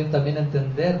 Sino más bien también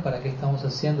entender para qué estamos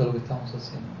haciendo lo que estamos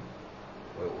haciendo.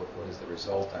 What is the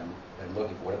result I'm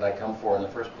looking for? What did I come for in the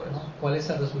first place? ¿No? ¿Cuál es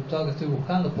el resultado que estoy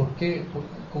buscando? ¿Por qué?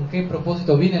 ¿Con qué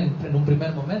propósito vine en un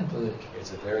primer momento, de hecho?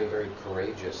 It's a very, very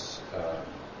courageous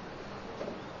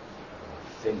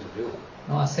thing to do.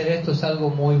 ¿No? Hacer esto es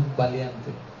algo muy valiente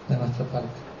de nuestra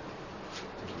parte.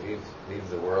 To leave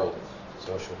the world of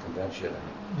social convention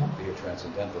and be a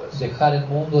transcendentalist. Dejar el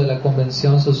mundo de la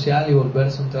convención social y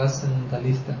volverse un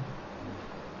trascendentalista.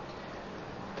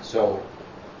 So,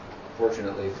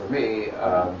 fortunately for me,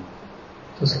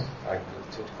 Entonces, I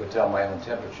could tell my own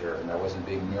temperature, and I wasn't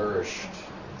being nourished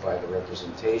by the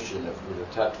representation of Buddha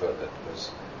Tattva that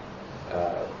was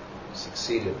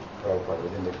succeeded Prabhupada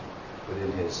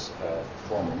within his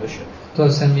formal mission.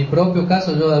 Entonces, en mi propio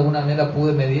caso, yo de alguna manera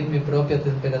pude medir mi propia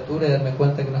temperatura y darme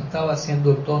cuenta que no estaba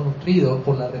siendo todo nutrido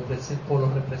por la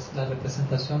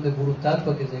representación de Guru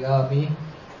Tattva que llegaba a mí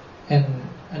en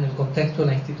el contexto de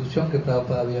la institución que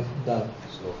Prabhupada había fundado.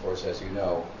 So, of course, as you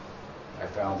know, I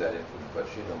found that in Prabhupada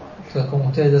Sridhar Maharaj. Entonces, como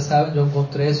ustedes ya saben, yo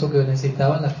encontré eso que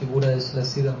necesitaba en la figura de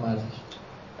Sridhar Maharaj.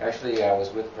 Actually, I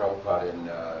was with Prabhupada in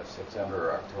September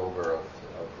or October of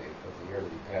the year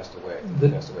that he passed away. He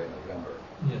passed away in November.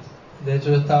 Yes. De hecho,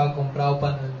 yo estaba con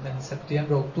Prabhupada en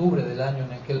septiembre, octubre del año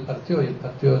en el que él partió, y él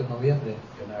partió en noviembre.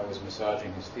 And I was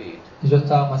massaging his feet, Y yo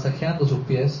estaba masajeando sus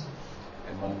pies,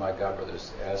 and one of my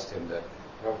godbrothers asked him that,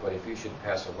 Prabhupada, if you should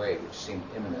pass away, which seemed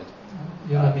imminent,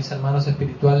 y uno de mis hermanos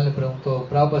espirituales le preguntó: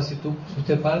 Prabhupada, si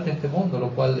usted parte de este mundo, lo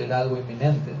cual era algo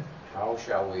inminente, how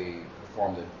shall we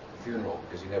perform the funeral?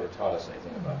 Because he never taught us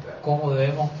anything about that. ¿cómo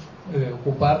debemos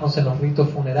ocuparnos en los ritos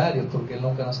funerarios? Porque él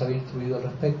nunca nos había instruido al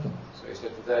respecto. So he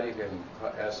said, for that you can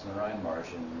ask Narayan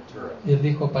Maharaj in Mathura. Y él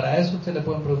dijo: para eso usted le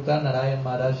pueden preguntar a Narayan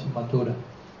Maharaj en Mathura.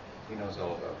 He knows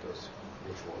all about those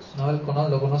rituals. No, él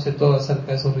lo conoce todo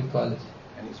acerca de esos rituales.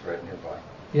 And he's right nearby.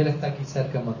 Y él está aquí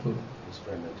cerca en Mathura. He's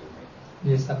friendly to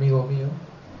me. Y es amigo mío.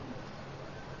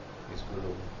 He's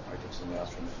guru. I took some mass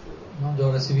from his guru. ¿No?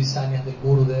 Yo recibí sañas del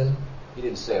guru de él. He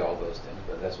didn't say all those things,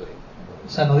 but that's what O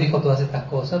sea, no dijo todas estas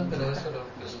cosas, pero eso lo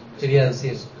quería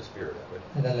decir. the spirit of it.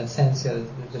 Era la esencia del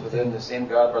So then tema. the same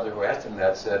godbrother who asked him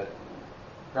that said,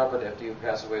 Prabhupada, after you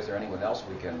pass away, is there anyone else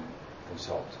we can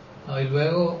consult? No, y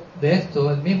luego de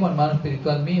esto, el mismo hermano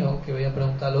espiritual mío que había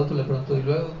preguntado al otro le preguntó: y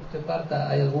luego que usted parta,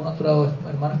 ¿hay algún otro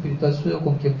hermano espiritual suyo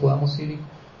con quien podamos ir y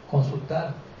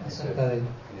consultar acerca de él?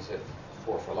 And he said,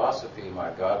 for philosophy, my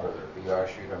godbrother, V.R.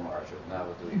 Sridhar Maharaj of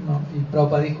Navadvipa. No, y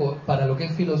Prabhupada dijo: para lo que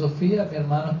es filosofía, mi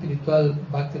hermano espiritual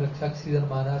Bhakti Rakshak Sridhar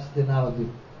Maharaj de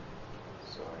Navadvipa.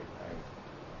 So I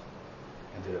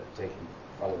ended up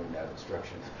following that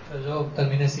instruction. Pero yo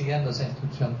terminé siguiendo esa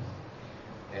instrucción.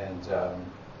 And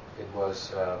it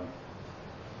was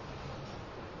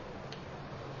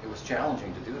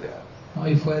challenging to do that. ¿No?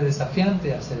 Y fue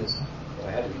desafiante hacer eso. But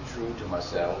I had to be true to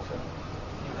myself and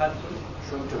You had to.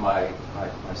 true to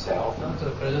myself. ¿No?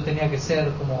 Pero yo tenía que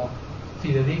ser como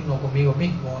fidedigno conmigo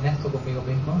mismo, honesto conmigo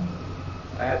mismo.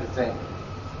 I had to think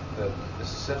that this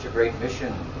is such a great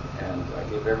mission, and I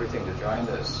gave everything to join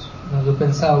this. No, yo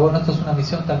pensaba: bueno, esto es una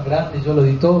misión tan grande y yo lo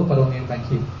di todo para unirme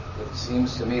aquí. It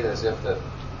seems to me as if the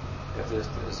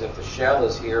shell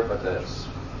is here, but the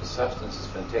substance has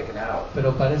been taken out.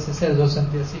 Pero parece ser, yo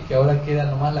sentí así, que ahora queda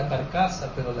nomás la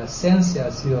carcasa, pero la esencia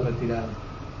ha sido retirada.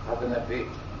 How can that be?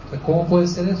 ¿Cómo puede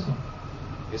ser eso?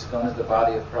 ISKCON is the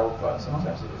body of Prabhupada,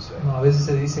 sometimes they would say. No, a veces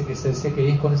se dice que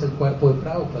ISKCON es el cuerpo de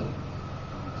Prabhupada.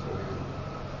 So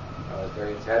I was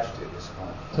very attached to ISKCON.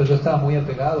 Entonces yo estaba muy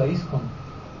apegado a ISKCON,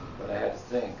 But I had to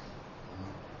think,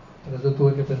 pero yo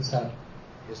tuve que pensar: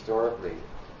 historically,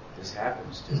 this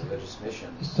happens to religious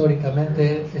missions.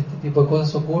 históricamente este tipo de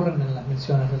cosas ocurren en las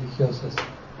misiones religiosas.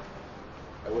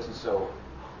 wasn't so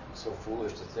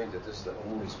foolish to think that this is the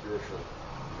only spiritual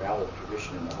valid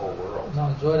tradition in the whole world.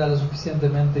 No, yo era lo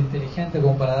suficientemente inteligente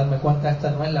como para darme cuenta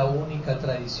esta no es la única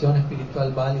tradición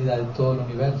espiritual válida de todo el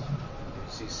universo.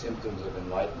 You see symptoms of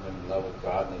enlightenment and love of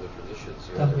God in other traditions.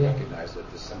 You have to recognize that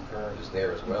some current is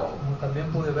there as well.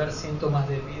 También pude ver síntomas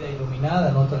de vida iluminada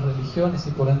en otras religiones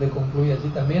y por ende concluí allí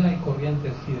también hay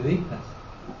corrientes fidedignas.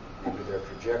 Maybe their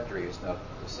trajectory is not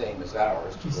the same as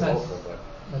ours to Quizás Goloka,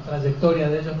 but la trayectoria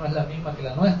de ellos no es la misma que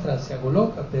la nuestra hacia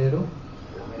Goloka, pero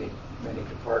there are many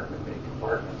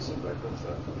compartments in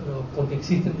Vaikuntha. porque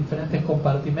existen diferentes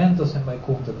compartimentos en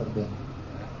Vaikuntha también.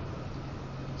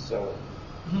 So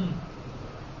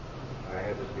I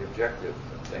had the objective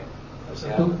thing. This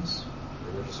happens.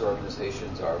 Religious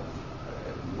organizations are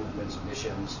movements,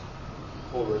 missions.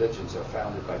 Whole religions are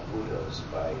founded by Buddhas,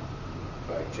 by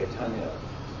Chaitanya,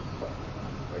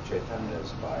 by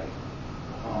Chaitanyas, by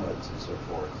Muhammads, and so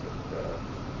forth,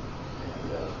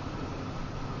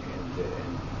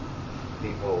 and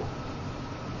people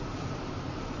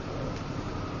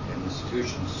and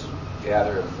institutions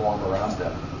gather and form around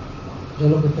them. Yo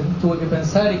lo que tuve que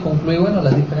pensar y concluí, bueno,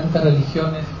 las diferentes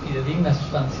religiones fidedignas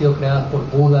han sido creadas por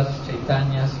Budas,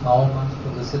 Chaitanyas, Mahomas,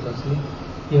 por decirlo así,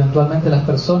 y eventualmente las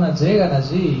personas llegan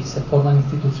allí y se forman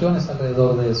instituciones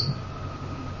alrededor de eso.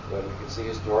 But we can see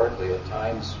historically, at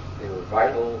times they were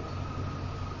vital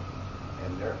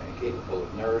and capable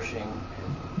of nourishing.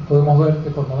 Podemos ver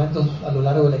que por momentos a lo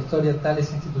largo de la historia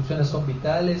tales instituciones son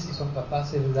vitales y son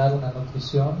capaces de dar una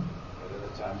nutrición. At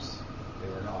other times they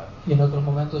were not. Y en otros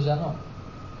momentos ya no.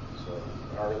 So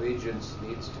our allegiance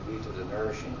needs to be to the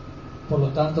nourishing. Por lo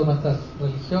tanto, nuestra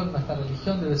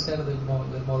religión debe ser del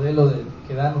modelo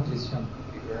que da nutrición.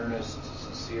 The earnest,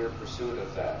 sincere pursuit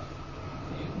of that.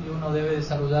 Y uno debe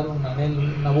desarrollar un anhelo,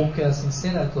 una búsqueda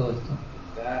sincera de todo esto.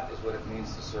 That is what it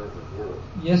means to serve the Guru.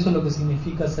 Y eso es lo que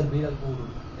significa servir al Guru.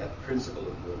 That principle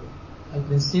of Guru Al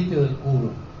principio del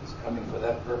Guru. is coming for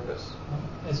that purpose.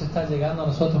 Eso está llegando a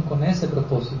nosotros con ese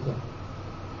propósito.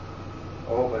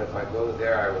 Oh, but if I go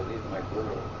there, I will leave my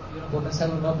Guru. Y uno puede pensar,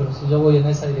 no, pero si yo voy en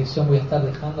esa dirección voy a estar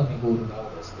dejando a mi Guru. No,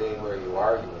 but staying where you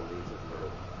are, you will leave the Guru.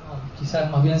 No, quizás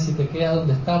más bien si te quedas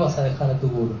donde estás vas a dejar a tu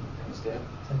Guru. Understand?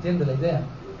 ¿Se entiende la idea? You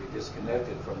will be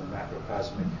disconnected from the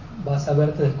macrocosmic, Vas a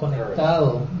verte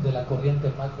desconectado de la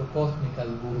corriente macrocósmica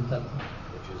del Guru Tattva,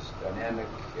 which is dynamic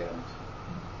and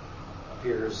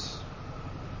appears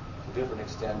to different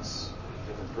extents,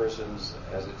 different persons,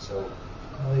 as it so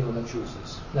como digo,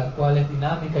 chooses. la cual es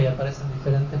dinámica y aparece en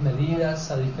diferentes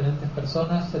medidas a diferentes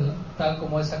personas, tal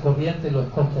como esa corriente lo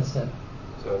escoge hacer.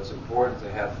 So it's important to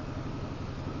have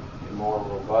a more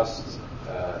robust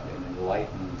and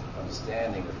enlightened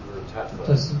understanding of Guru Tattva.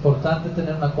 Entonces es importante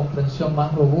tener una comprensión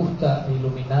más robusta e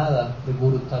iluminada de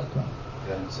Guru Tattva,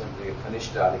 Than simply a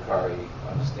Kanishtadikari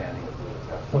understanding of Guru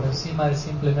Tattva. por encima de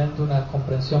simplemente una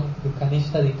comprensión de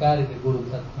Kanishtadikari de Guru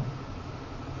Tattva.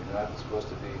 You're not supposed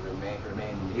to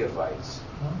remain neophytes.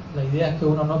 ¿No? La idea es que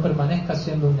uno no permanezca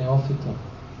siendo un neófito.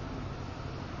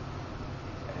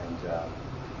 And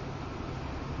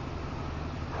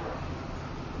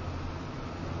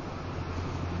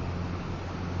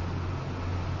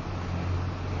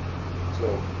so,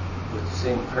 with the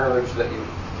same courage that you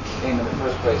came in the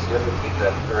first place, you have to keep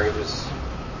that courageous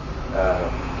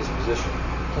disposition.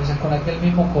 Entonces con aquel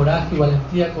mismo coraje y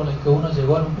valentía con el que uno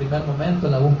llegó en un primer momento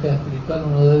en la búsqueda espiritual,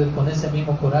 uno debe con ese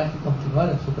mismo coraje continuar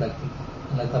en su práctica,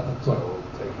 en la etapa actual. So,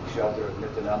 taking shelter of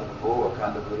Nityananda Prabhu,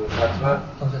 Akhanda Guru Tattva,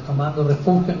 Entonces tomando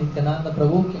refugio en Nityananda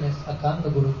Prabhu, quien es Akhanda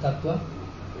Guru Tattva,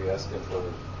 we ask him for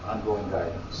ongoing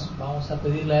guidance, vamos a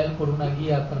pedirle a él por una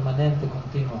guía permanente,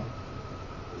 continua,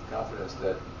 with confidence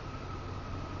that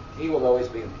he will always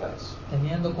be in place.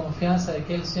 teniendo confianza de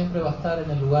que él siempre va a estar en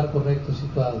el lugar correcto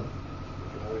situado.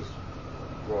 We can always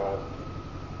draw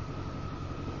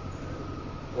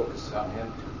focus on him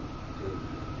to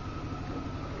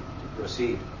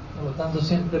proceed Por lo tanto,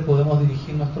 siempre podemos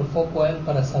dirigir nuestro foco a él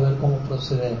para saber cómo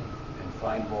proceder. and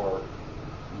find more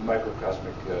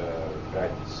microcosmic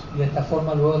guidance. Y de esta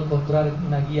forma luego encontrar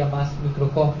una guía más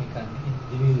microcósmica en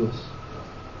individuos.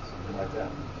 Something like that.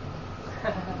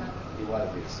 He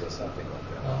wanted me to say something like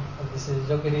that. ¿No?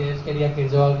 Porque él quería que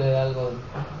yo hable de algo en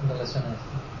relación a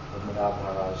esto. Padmanabh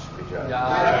Maharaj ki jai.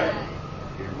 Jai.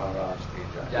 Giri Maharaj ki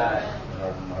jai. Jai.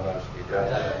 Narada Maharaj ki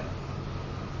jai.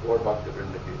 Gaur Bhakta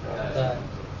Vrinda ki jai. Jai.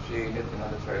 Shri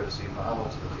Nityananda Trayodasi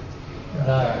Mahamudra ki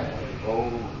Jai.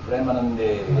 Om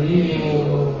Premanande. Hare.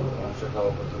 Om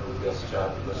Shakalpatarubhyascha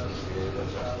Vipasvasya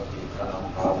Saraswati Pranam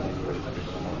Bhavani Vaishnavi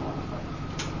Namo Namaha.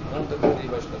 Gauri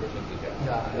Vaishnava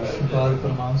Jai. Shri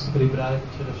Paramahansa Paribhara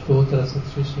Chara Stotra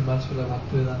Satri Srimad Srila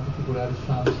Bhaktivedanta Tripurari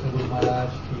Swami Guru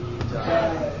Maharaj Ki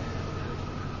Jai.